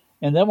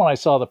 And then when I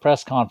saw the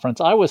press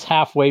conference, I was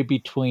halfway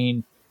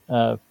between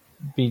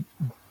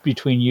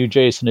you,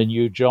 Jason, and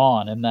you,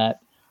 John, in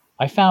that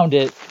I found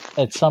it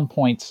at some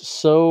points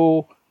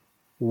so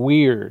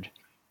weird,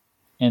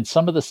 and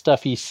some of the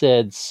stuff he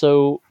said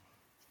so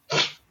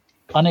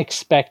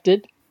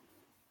unexpected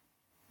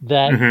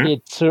that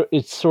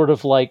it's sort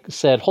of like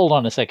said, hold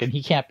on a second,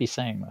 he can't be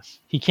saying this.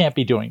 He can't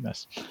be doing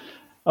this.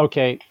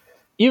 Okay,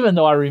 even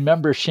though I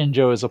remember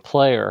Shinjo as a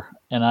player,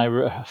 and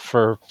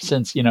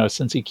since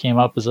he came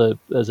up as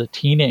a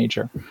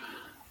teenager,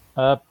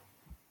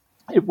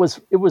 it was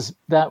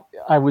that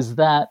I was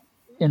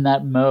in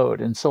that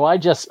mode, and so I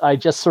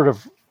just sort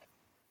of,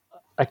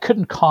 I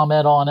couldn't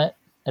comment on it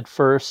at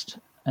first,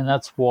 and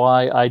that's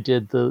why I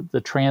did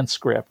the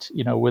transcript,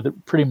 with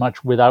it pretty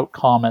much without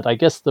comment. I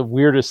guess the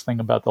weirdest thing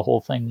about the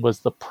whole thing was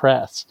the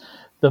press,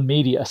 the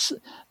media,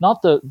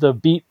 not the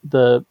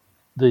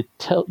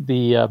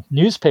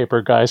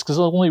newspaper guys, because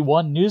only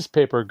one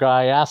newspaper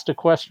guy asked a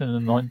question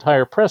in the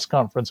entire press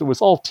conference. It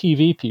was all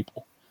TV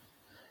people.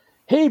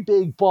 Hey,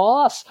 big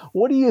boss,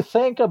 what do you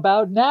think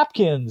about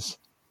napkins?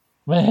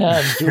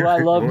 Man, do I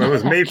love napkins. It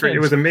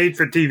was a made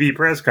for TV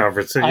press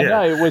conference. So yeah. I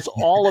know, it was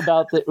all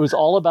about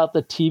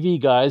the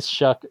TV guys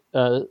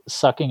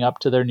sucking up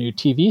to their new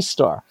TV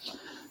star.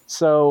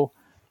 So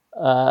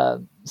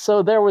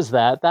there was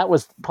that. That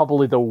was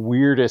probably the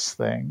weirdest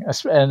thing,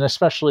 and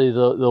especially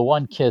the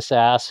one kiss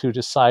ass who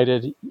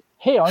decided,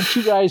 hey, aren't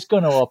you guys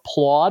going to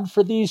applaud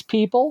for these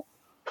people?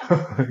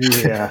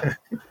 Yeah.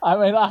 I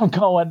mean, I'm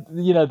going,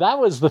 that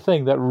was the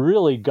thing that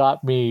really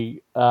got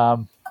me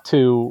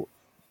to,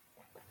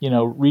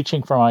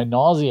 reaching for my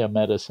nausea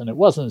medicine. It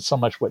wasn't so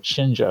much what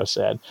Shinjo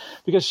said,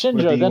 because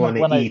Shinjo,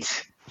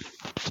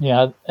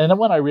 and then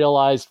when I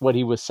realized what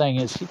he was saying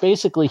is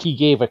he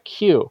gave a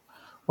cue.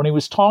 When he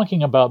was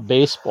talking about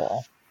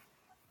baseball,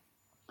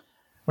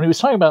 when he was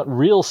talking about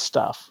real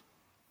stuff,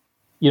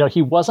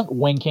 he wasn't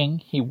winking,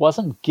 he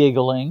wasn't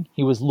giggling,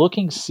 he was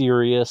looking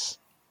serious.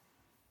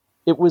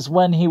 It was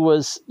when he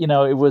was,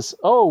 it was,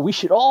 oh, we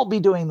should all be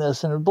doing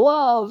this and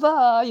blah,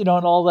 blah, and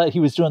all that.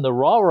 He was doing the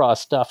rah-rah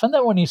stuff. And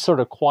then when he's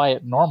sort of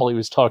quiet and normal, he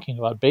was talking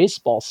about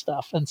baseball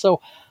stuff. And so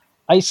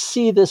I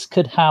see this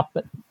could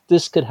happen.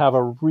 This could have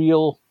a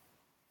real,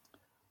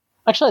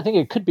 actually, I think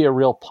it could be a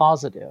real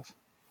positive,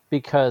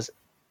 because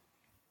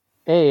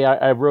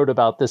I wrote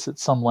about this at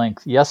some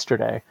length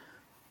yesterday.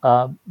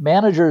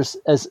 Managers,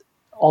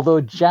 although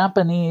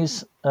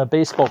Japanese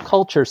baseball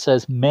culture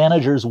says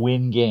managers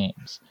win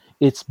games,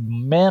 it's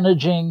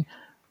managing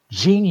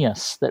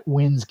genius that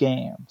wins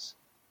games.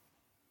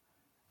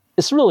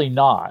 It's really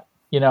not.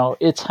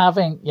 It's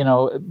having,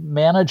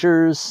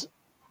 managers,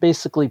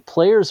 basically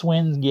players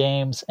win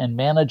games and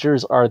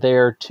managers are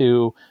there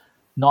to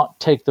not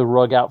take the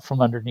rug out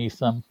from underneath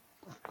them.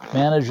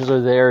 Managers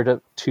are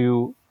there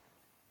to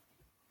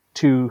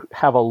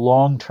have a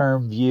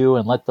long-term view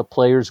and let the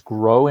players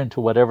grow into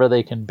whatever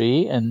they can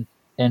be. And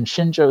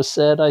Shinjo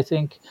said, I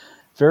think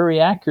very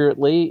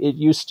accurately, it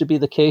used to be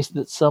the case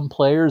that some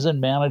players and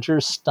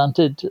managers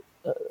stunted,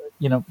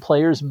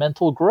 players'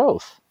 mental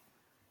growth.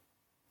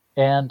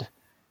 And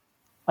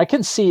I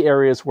can see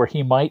areas where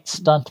he might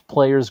stunt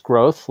players'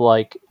 growth,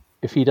 like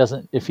if he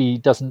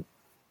doesn't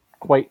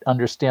quite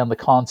understand the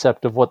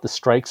concept of what the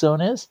strike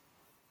zone is,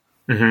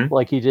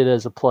 like he did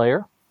as a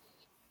player.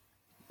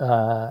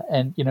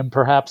 And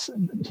perhaps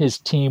his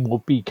team will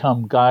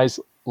become guys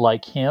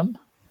like him,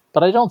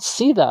 but I don't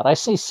see that. I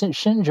see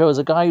Shinjo as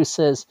a guy who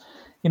says,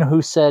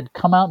 who said,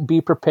 "Come out and be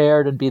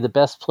prepared and be the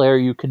best player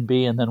you can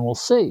be, and then we'll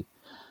see."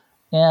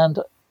 And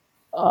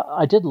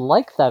I did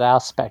like that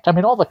aspect. I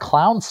mean, all the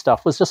clown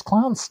stuff was just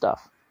clown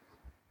stuff.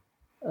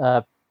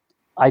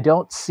 I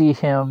don't see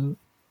him.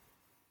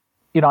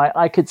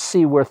 I could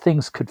see where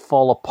things could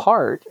fall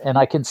apart, and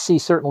I can see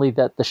certainly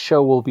that the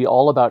show will be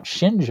all about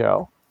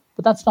Shinjo.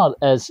 But that's not,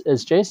 as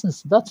Jason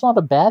said, that's not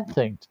a bad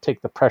thing to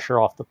take the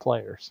pressure off the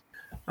players.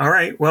 All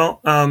right.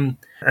 Well,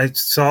 I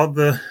saw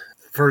the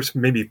first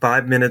maybe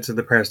 5 minutes of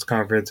the press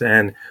conference,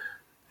 and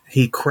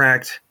he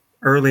cracked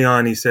early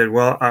on. He said,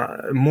 well,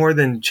 more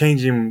than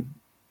changing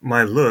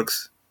my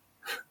looks,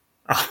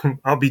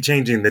 I'll be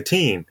changing the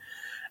team.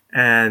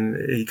 And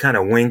he kind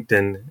of winked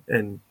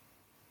and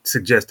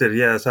suggested,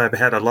 yes, I've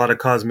had a lot of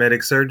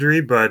cosmetic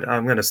surgery, but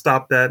I'm going to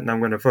stop that and I'm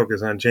going to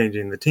focus on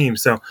changing the team.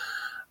 So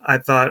I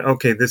thought,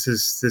 okay, this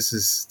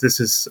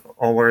is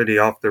already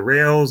off the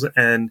rails.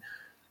 And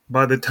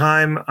by the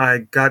time I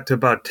got to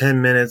about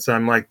 10 minutes,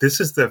 I'm like, this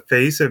is the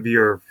face of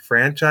your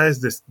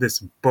franchise, this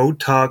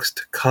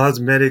Botoxed,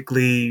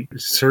 cosmetically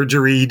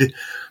surgeried,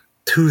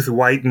 tooth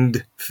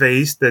whitened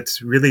face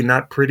that's really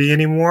not pretty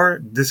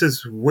anymore. This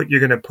is what you're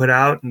going to put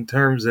out in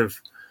terms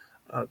of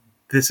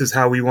this is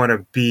how we want to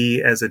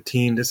be as a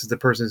team. This is the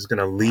person who's going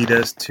to lead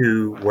us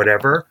to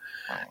whatever.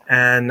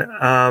 And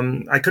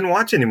I couldn't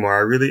watch anymore.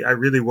 I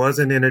really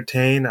wasn't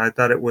entertained. I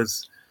thought it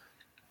was,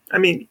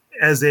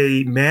 as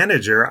a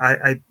manager,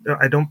 I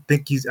don't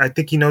think I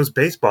think he knows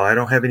baseball. I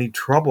don't have any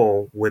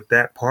trouble with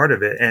that part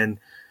of it. And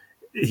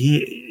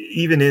he,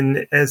 even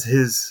in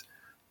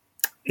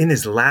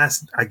his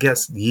last, I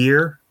guess,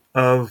 year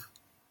of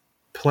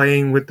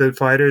playing with the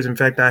Fighters. In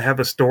fact, I have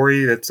a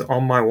story that's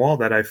on my wall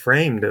that I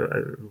framed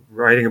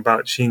writing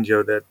about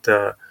Shinjo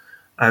that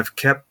I've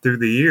kept through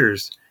the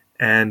years.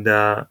 And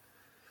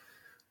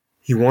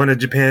he won a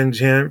Japan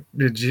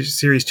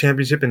Series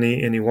championship,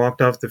 and he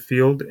walked off the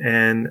field.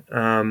 And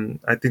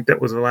I think that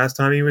was the last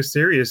time he was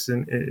serious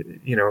and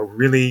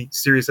really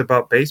serious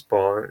about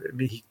baseball.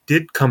 He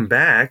did come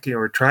back,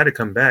 or try to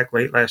come back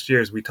late last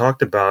year, as we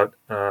talked about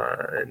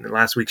in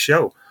last week's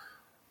show.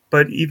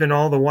 But even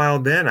all the while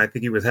then, I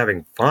think he was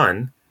having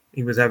fun.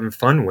 He was having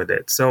fun with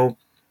it. So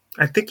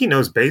I think he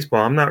knows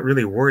baseball. I'm not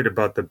really worried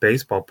about the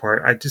baseball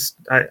part. I just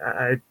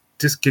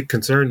get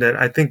concerned that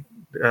I think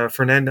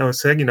Fernando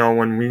Seguino,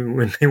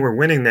 when they were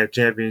winning that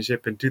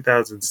championship in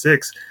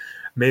 2006,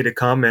 made a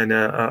comment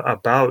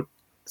about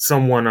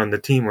someone on the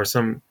team or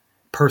some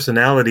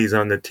personalities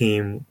on the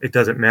team. It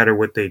doesn't matter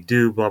what they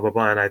do, blah, blah,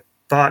 blah. And I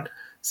thought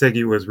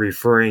Segi was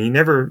referring. He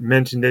never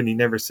mentioned it. He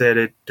never said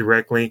it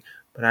directly.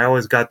 But I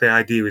always got the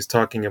idea he was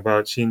talking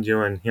about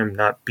Shinjo and him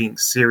not being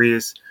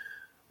serious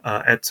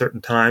at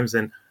certain times.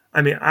 And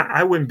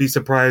I wouldn't be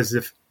surprised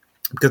if,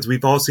 because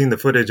we've all seen the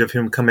footage of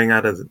him coming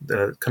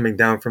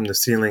down from the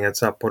ceiling at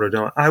Sapporo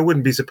Dome. I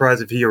wouldn't be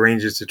surprised if he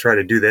arranges to try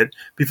to do that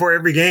before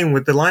every game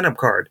with the lineup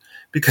card,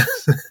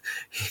 because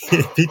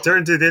if he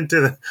turns it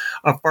into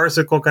a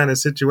farcical kind of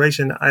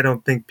situation, I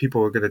don't think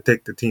people are going to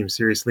take the team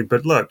seriously.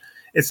 But look,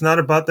 it's not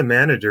about the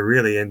manager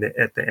really. And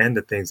at the end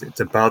of things, it's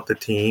about the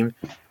team.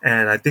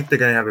 And I think they're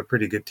going to have a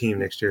pretty good team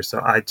next year. So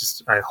I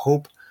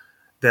hope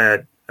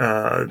that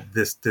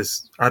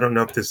this I don't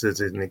know if this is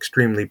an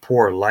extremely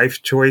poor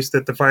life choice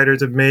that the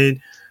Fighters have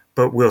made,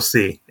 but we'll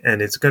see. And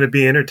it's going to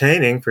be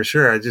entertaining for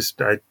sure.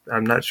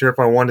 I'm not sure if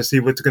I want to see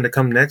what's going to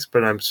come next,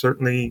 but I'm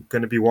certainly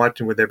going to be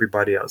watching with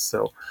everybody else.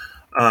 So,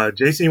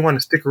 Jason, you want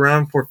to stick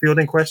around for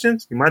fielding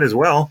questions? You might as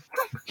well.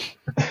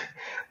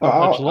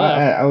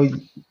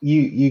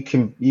 You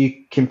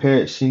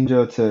compared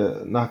Shinjo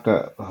to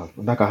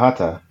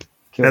Nakahata.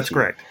 Kyoshi. That's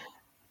correct.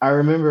 I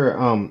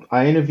remember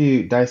I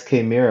interviewed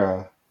Daisuke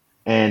Mira,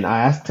 and I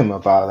asked him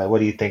about what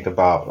do you think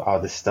about all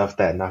the stuff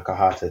that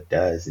Nakahata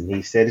does, and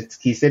he said it's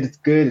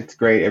good, it's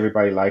great,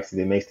 everybody likes it,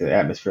 it makes the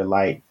atmosphere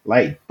light,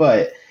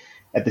 but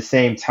at the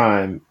same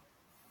time,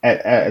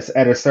 at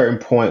a certain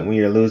point when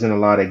you're losing a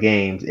lot of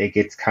games, it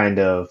gets kind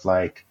of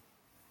like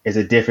it's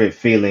a different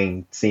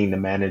feeling seeing the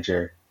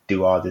manager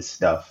do all this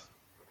stuff.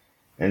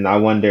 And I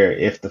wonder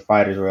if the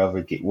Fighters will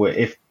ever get,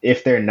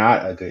 if they're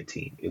not a good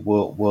team,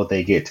 will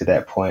they get to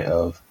that point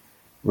of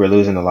we're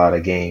losing a lot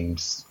of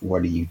games,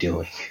 what are you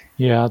doing?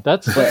 Yeah,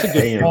 that's a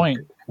good point.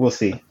 We'll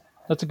see.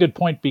 That's a good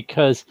point,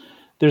 because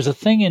there's a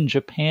thing in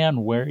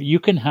Japan where you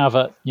can have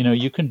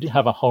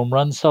a home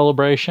run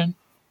celebration.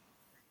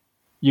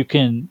 You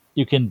can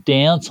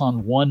dance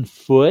on one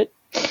foot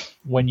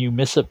when you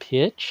miss a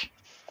pitch.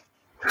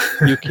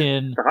 You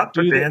can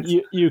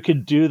you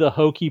can do the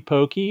hokey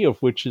pokey,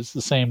 of which is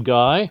the same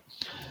guy,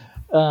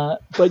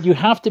 but you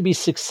have to be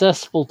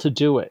successful to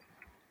do it.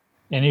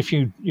 And if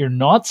you're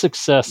not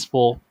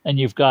successful and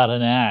you've got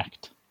an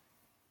act,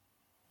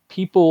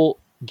 people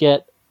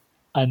get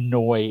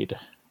annoyed.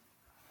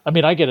 I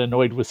mean, I get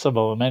annoyed with some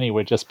of them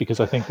anyway, just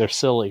because I think they're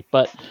silly.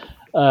 But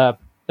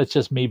that's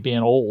just me being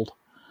old.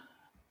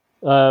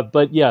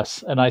 But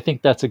yes, and I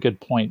think that's a good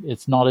point.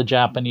 It's not a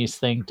Japanese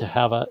thing to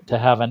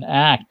have an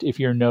act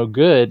if you're no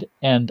good.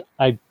 And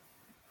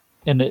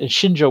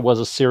Shinjo was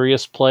a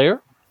serious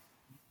player,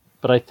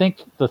 but I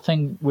think the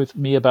thing with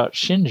me about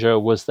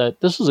Shinjo was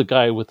that this was a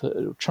guy with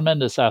a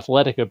tremendous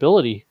athletic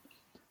ability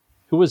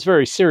who was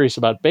very serious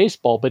about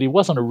baseball, but he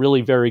wasn't a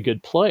really very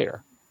good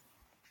player.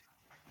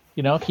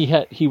 You know,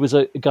 he was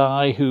a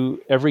guy who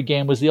every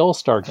game was the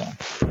All-Star game.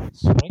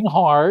 Swing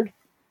hard,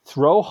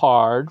 throw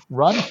hard,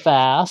 run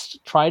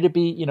fast, try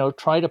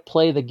to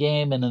play the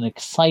game in an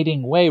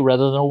exciting way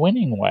rather than a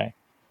winning way.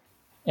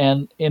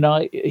 And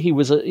he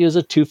was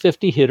a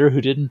 250 hitter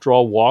who didn't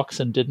draw walks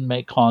and didn't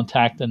make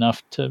contact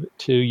enough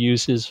to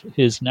use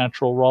his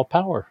natural raw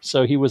power.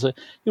 So he was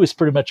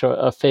pretty much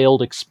a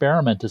failed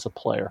experiment as a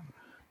player.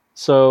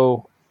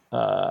 So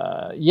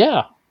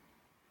yeah.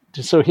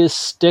 So his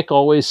stick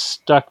always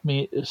struck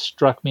me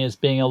as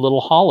being a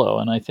little hollow,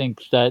 and I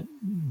think that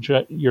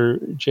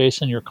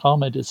your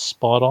comment is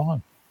spot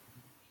on.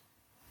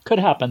 Could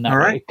happen that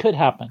way. It could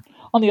happen.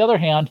 On the other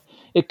hand,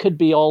 it could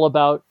be all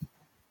about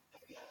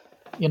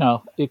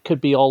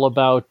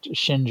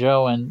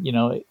Shinjo,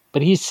 and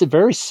but he's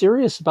very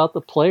serious about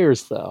the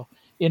players, though,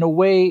 in a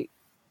way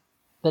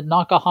that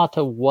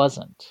Nakahata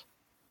wasn't.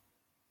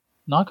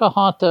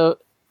 Nakahata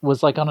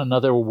was like on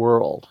another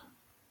world.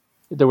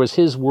 There was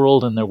his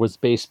world and there was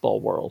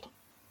baseball world.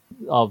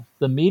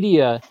 The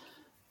media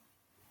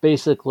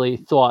basically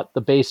thought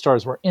the Bay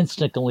Stars were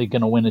instantly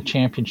going to win a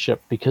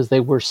championship because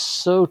they were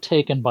so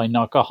taken by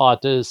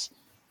Nakahata's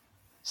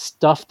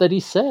stuff that he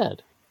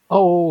said.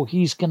 Oh,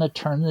 he's going to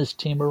turn this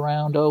team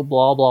around. Oh,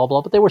 blah, blah,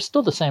 blah. But they were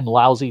still the same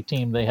lousy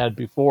team they had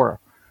before.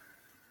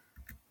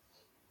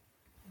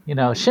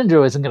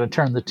 Shinjo isn't going to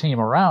turn the team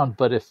around,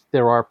 but if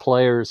there are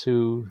players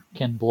who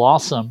can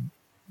blossom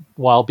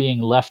while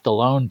being left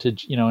alone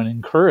and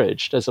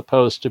encouraged, as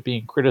opposed to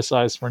being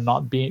criticized for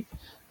not being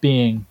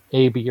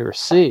A, B, or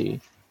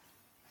C,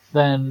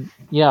 then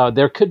yeah,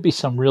 there could be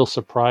some real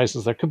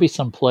surprises. There could be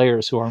some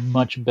players who are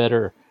much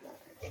better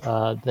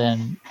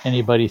than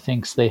anybody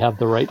thinks they have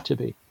the right to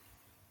be.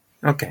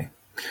 Okay.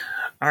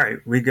 All right.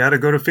 We got to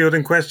go to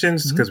fielding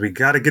questions because we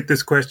got to get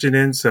this question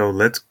in. So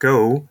let's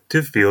go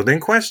to fielding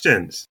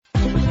questions.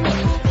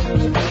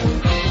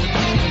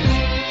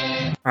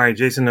 All right,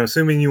 Jason,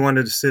 assuming you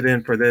wanted to sit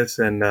in for this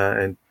and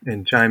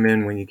chime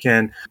in when you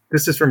can.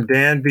 This is from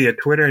Dan via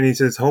Twitter, and he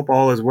says, hope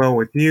all is well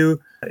with you.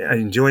 I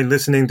enjoy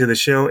listening to the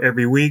show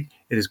every week.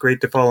 It is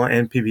great to follow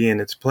NPB and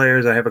its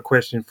players. I have a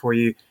question for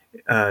you,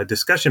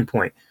 discussion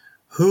point.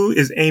 Who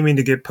is aiming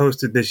to get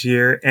posted this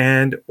year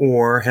and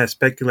or has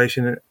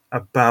speculation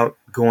about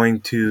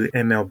going to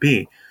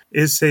MLB?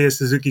 Is Seiya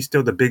Suzuki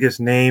still the biggest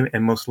name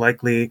and most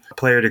likely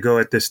player to go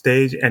at this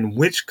stage? And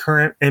which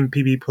current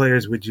MPB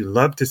players would you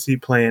love to see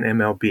play in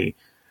MLB?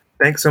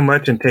 Thanks so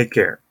much and take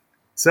care.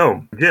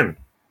 So, Jim.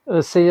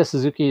 Seiya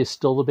Suzuki is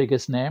still the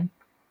biggest name.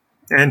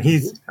 And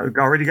he's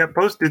already got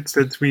posted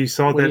since we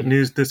saw that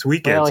news this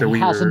weekend. So we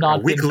were a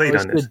week late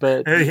on this.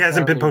 But he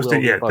hasn't been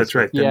posted yet. That's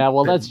right. Yeah,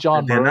 well, that's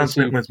John The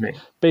announcement was made.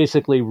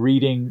 Basically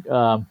reading,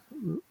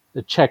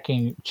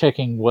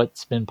 checking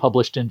what's been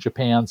published in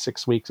Japan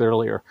 6 weeks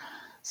earlier.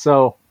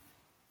 So,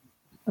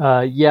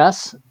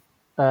 yes,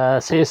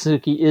 Seiya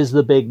Suzuki is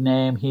the big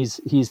name. He's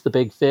the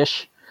big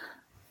fish.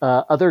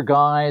 Other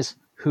guys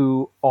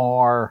who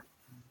are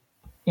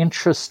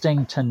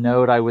interesting to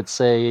note, I would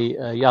say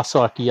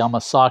Yasuaki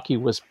Yamasaki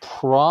was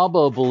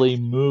probably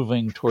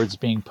moving towards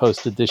being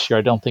posted this year.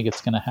 I don't think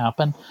it's going to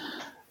happen.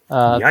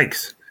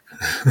 Yikes.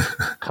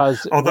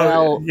 Because,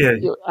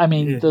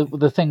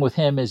 the thing with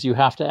him is you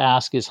have to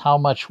ask is how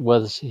much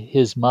was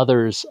his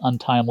mother's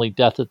untimely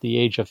death at the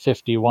age of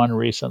 51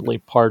 recently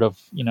part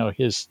of,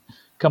 his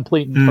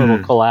complete and total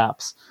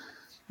collapse.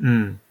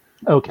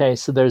 Okay,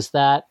 so there's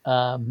that.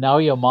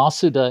 Naoya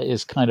Masuda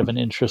is kind of an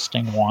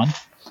interesting one.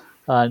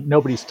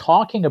 Nobody's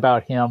talking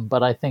about him,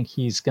 but I think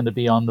he's going to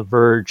be on the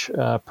verge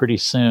pretty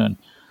soon.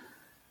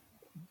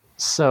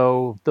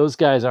 So those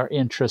guys are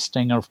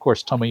interesting. And of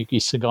course, Tomoyuki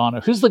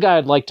Sugano. Who's the guy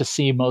I'd like to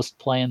see most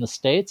play in the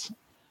States?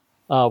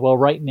 Well,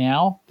 right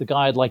now, the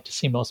guy I'd like to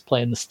see most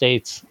play in the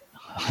States,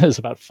 there's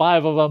about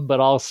 5 of them,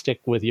 but I'll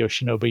stick with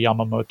Yoshinobu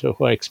Yamamoto,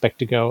 who I expect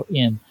to go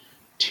in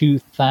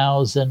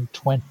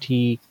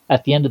 2020,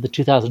 at the end of the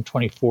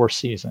 2024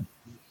 season.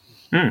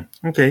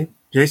 Okay.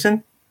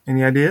 Jason,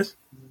 any ideas?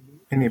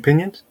 Any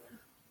opinions?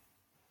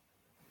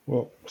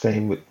 Well,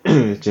 same with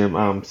Jim,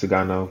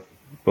 Sugano,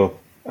 both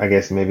I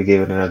guess maybe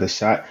give it another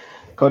shot.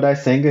 Kodai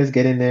Senga is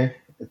getting there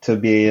to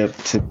be able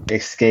to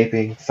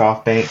escaping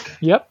SoftBank.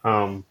 Yep.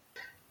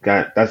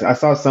 I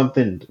saw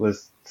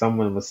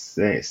someone was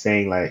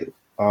saying like,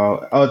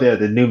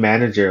 the new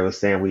manager was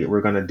saying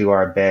we're gonna do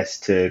our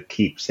best to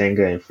keep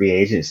Senga in free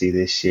agency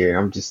this year.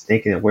 I'm just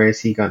thinking, where is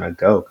he gonna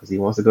go? Because he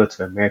wants to go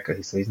to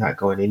America, so he's not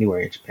going anywhere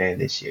in Japan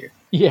this year.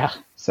 Yeah.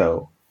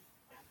 So,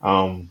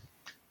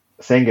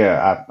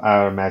 Senga,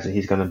 I imagine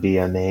he's gonna be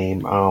a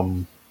name.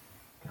 I'm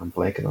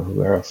blanking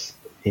on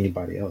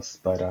anybody else,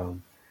 but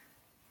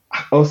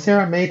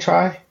Sarah may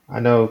try. I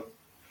know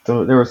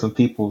there were some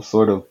people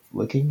sort of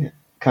looking,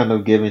 kind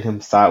of giving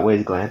him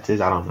sideways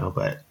glances. I don't know,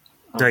 but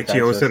Daichi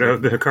Osada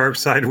of the carb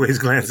sideways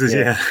glances.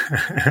 Yeah.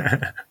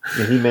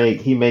 Yeah,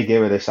 he may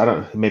give it a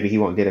shot. Maybe he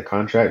won't get a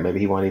contract. Maybe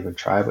he won't even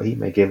try, but he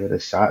may give it a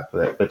shot.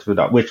 But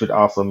which would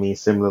also mean,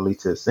 similarly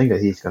to Senga,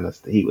 he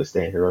would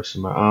stay in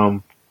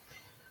Hiroshima.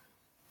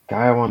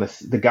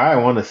 The guy I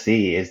want to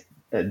see is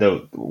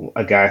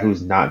a guy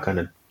who's not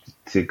gonna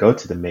to go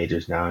to the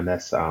majors now, and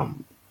that's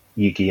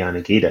Yuki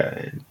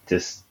Yanagita, and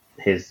just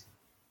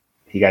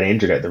he got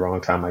injured at the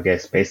wrong time, I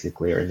guess,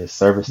 basically, or in his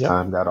service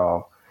time got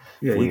all.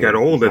 Yeah, weird. He got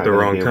old at the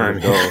wrong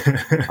time.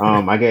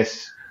 I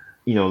guess,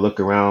 look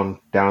around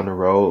down the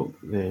road,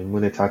 and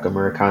Munetaka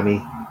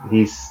Murakami,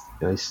 he's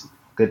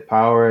good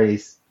power.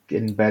 He's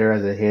getting better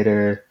as a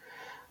hitter.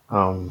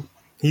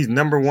 He's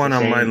number one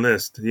on my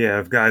list. Yeah,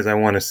 of guys I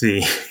want to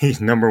see.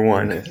 He's number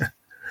one.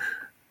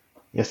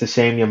 It's a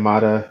shame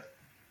Yamada,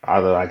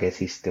 although I guess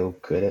he's still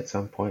good at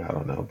some point. I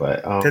don't know,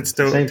 but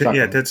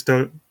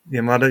Tetsuto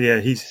Yamada. Yeah,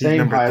 he's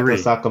number 3.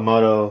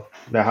 Hayato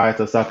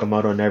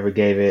Sakamoto never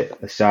gave it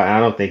a shot. And I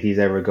don't think he's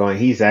ever going.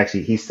 He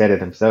said it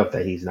himself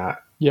that he's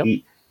not. Yep.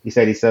 He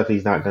said himself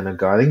he's not going to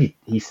go. I think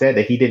he said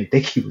that he didn't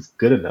think he was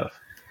good enough.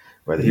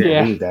 Whether he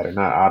believed that or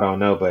not, I don't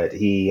know. But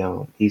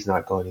he's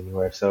not going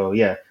anywhere. So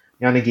yeah,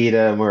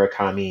 Yanagita,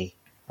 Murakami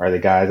are the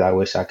guys I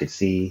wish I could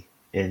see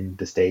in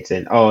the States,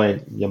 and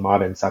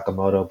Yamada and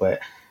Sakamoto, but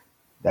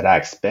that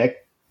I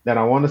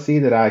want to see,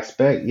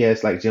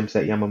 it's like Jim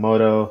said,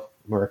 Yamamoto,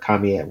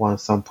 Murakami at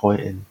some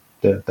point, and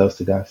those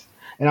two guys.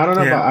 And I don't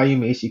know about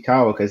Ayumi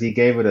Ishikawa, because he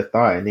gave it a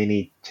thought and then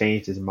he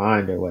changed his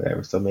mind or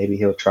whatever, so maybe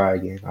he'll try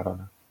again. I don't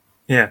know.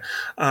 Yeah,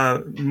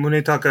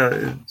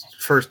 Munetaka is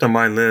first on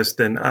my list,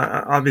 and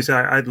obviously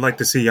I'd like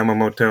to see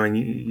Yamamoto. And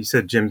you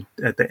said, Jim,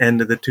 at the end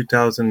of the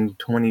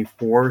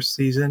 2024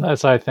 season.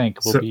 That's, I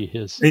think, will be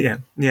his.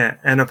 Yeah,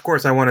 and of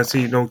course I want to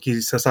see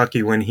Naoki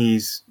Sasaki when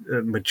he's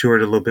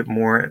matured a little bit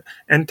more,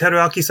 and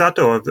Teruaki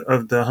Sato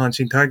of the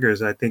Hanshin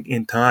Tigers. I think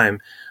in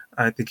time,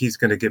 I think he's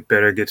going to get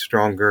better, get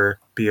stronger,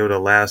 be able to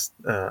last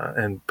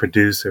and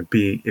produce or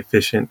be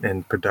efficient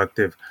and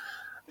productive.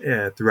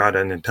 Throughout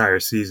an entire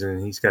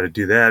season. He's got to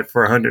do that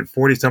for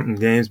 140-something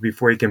games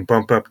before he can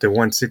bump up to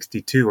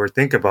 162 or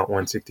think about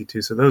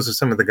 162. So those are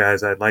some of the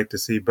guys I'd like to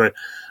see. But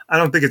I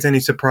don't think it's any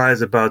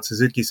surprise about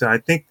Suzuki. So I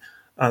think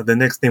the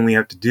next thing we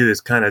have to do is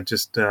kind of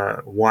just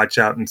watch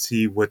out and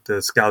see what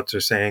the scouts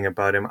are saying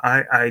about him.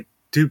 I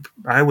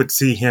would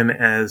see him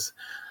as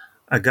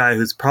a guy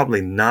who's probably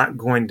not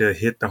going to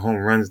hit the home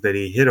runs that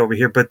he hit over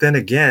here. But then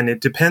again,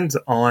 it depends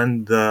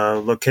on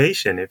the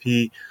location. If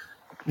he,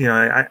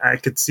 I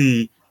could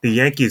see the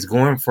Yankees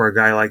going for a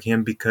guy like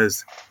him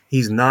because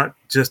he's not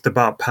just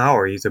about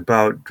power. He's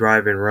about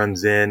driving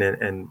runs in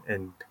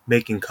and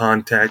making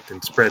contact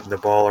and spreading the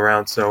ball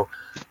around. So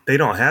they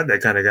don't have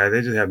that kind of guy.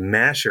 They just have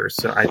mashers.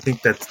 So I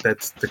think that's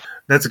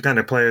the kind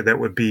of player that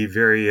would be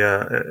very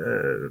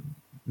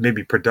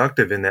maybe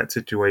productive in that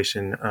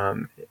situation,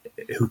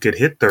 who could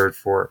hit third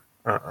for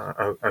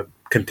a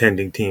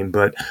contending team.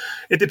 But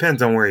it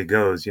depends on where he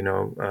goes.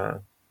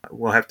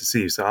 We'll have to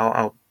see. So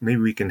I'll maybe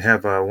we can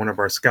have one of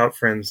our scout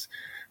friends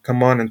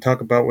come on and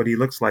talk about what he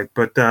looks like.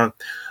 But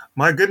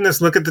my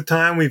goodness, look at the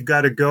time. We've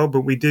got to go.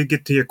 But we did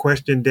get to your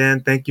question,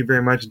 Dan. Thank you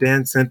very much.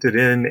 Dan sent it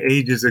in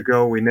ages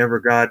ago. We never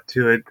got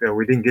to it.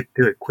 We didn't get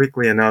to it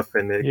quickly enough,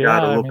 and it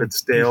got a little bit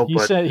stale.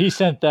 He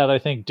sent that, I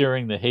think,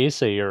 during the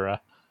Heisei era.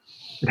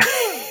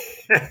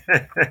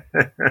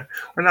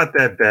 We're not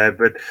that bad.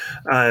 But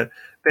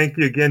thank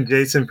you again,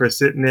 Jason, for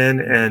sitting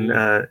in and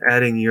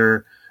adding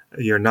your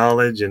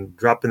knowledge and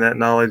dropping that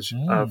knowledge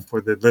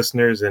for the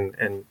listeners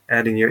and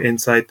adding your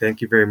insight.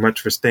 Thank you very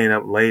much for staying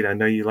up late. I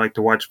know you like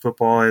to watch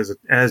football,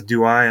 as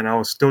do I, and I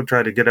will still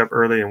try to get up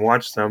early and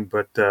watch some,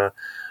 but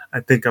I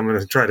think I'm going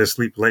to try to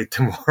sleep late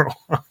tomorrow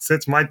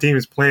since my team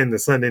is playing the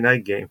Sunday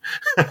night game.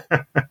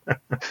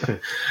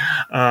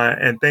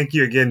 And thank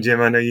you again, Jim.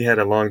 I know you had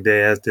a long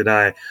day, as did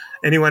I.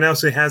 Anyone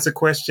else who has a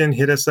question,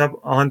 hit us up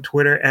on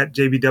Twitter at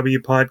JBW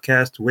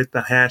Podcast with the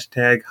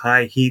hashtag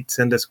HighHeat.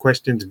 Send us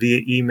questions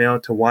via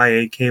email to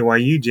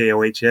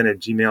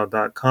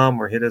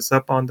yakyujohn@gmail.com or hit us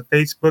up on the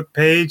Facebook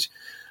page.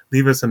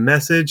 Leave us a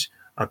message,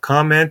 a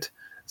comment,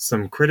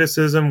 some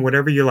criticism,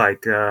 whatever you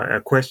like,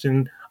 a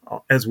question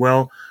as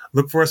well.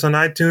 Look for us on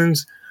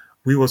iTunes.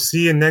 We will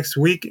see you next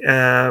week.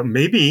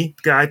 Maybe,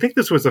 I think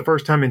this was the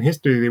first time in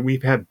history that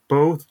we've had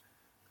both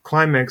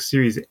Climax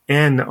Series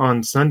end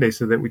on Sunday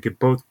so that we could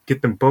both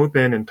get them both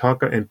in and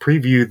talk and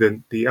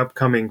preview the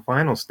upcoming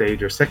final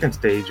stage or second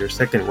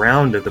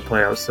round of the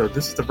playoffs. So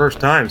this is the first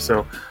time.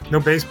 So no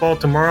baseball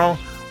tomorrow.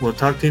 We'll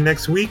talk to you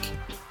next week.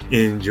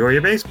 Enjoy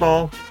your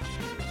baseball.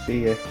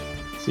 See ya.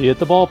 See you at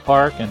the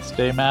ballpark, and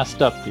stay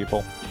masked up,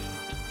 people.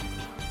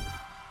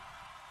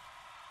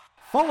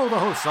 Follow the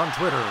hosts on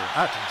Twitter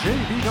at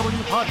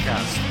JBW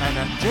Podcast and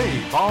at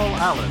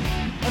JBallAllen.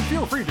 And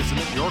feel free to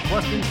submit your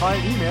questions by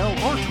email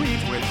or tweet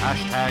with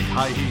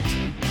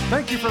 #HighHeat.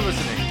 Thank you for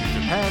listening to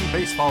Japan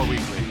Baseball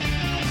Weekly.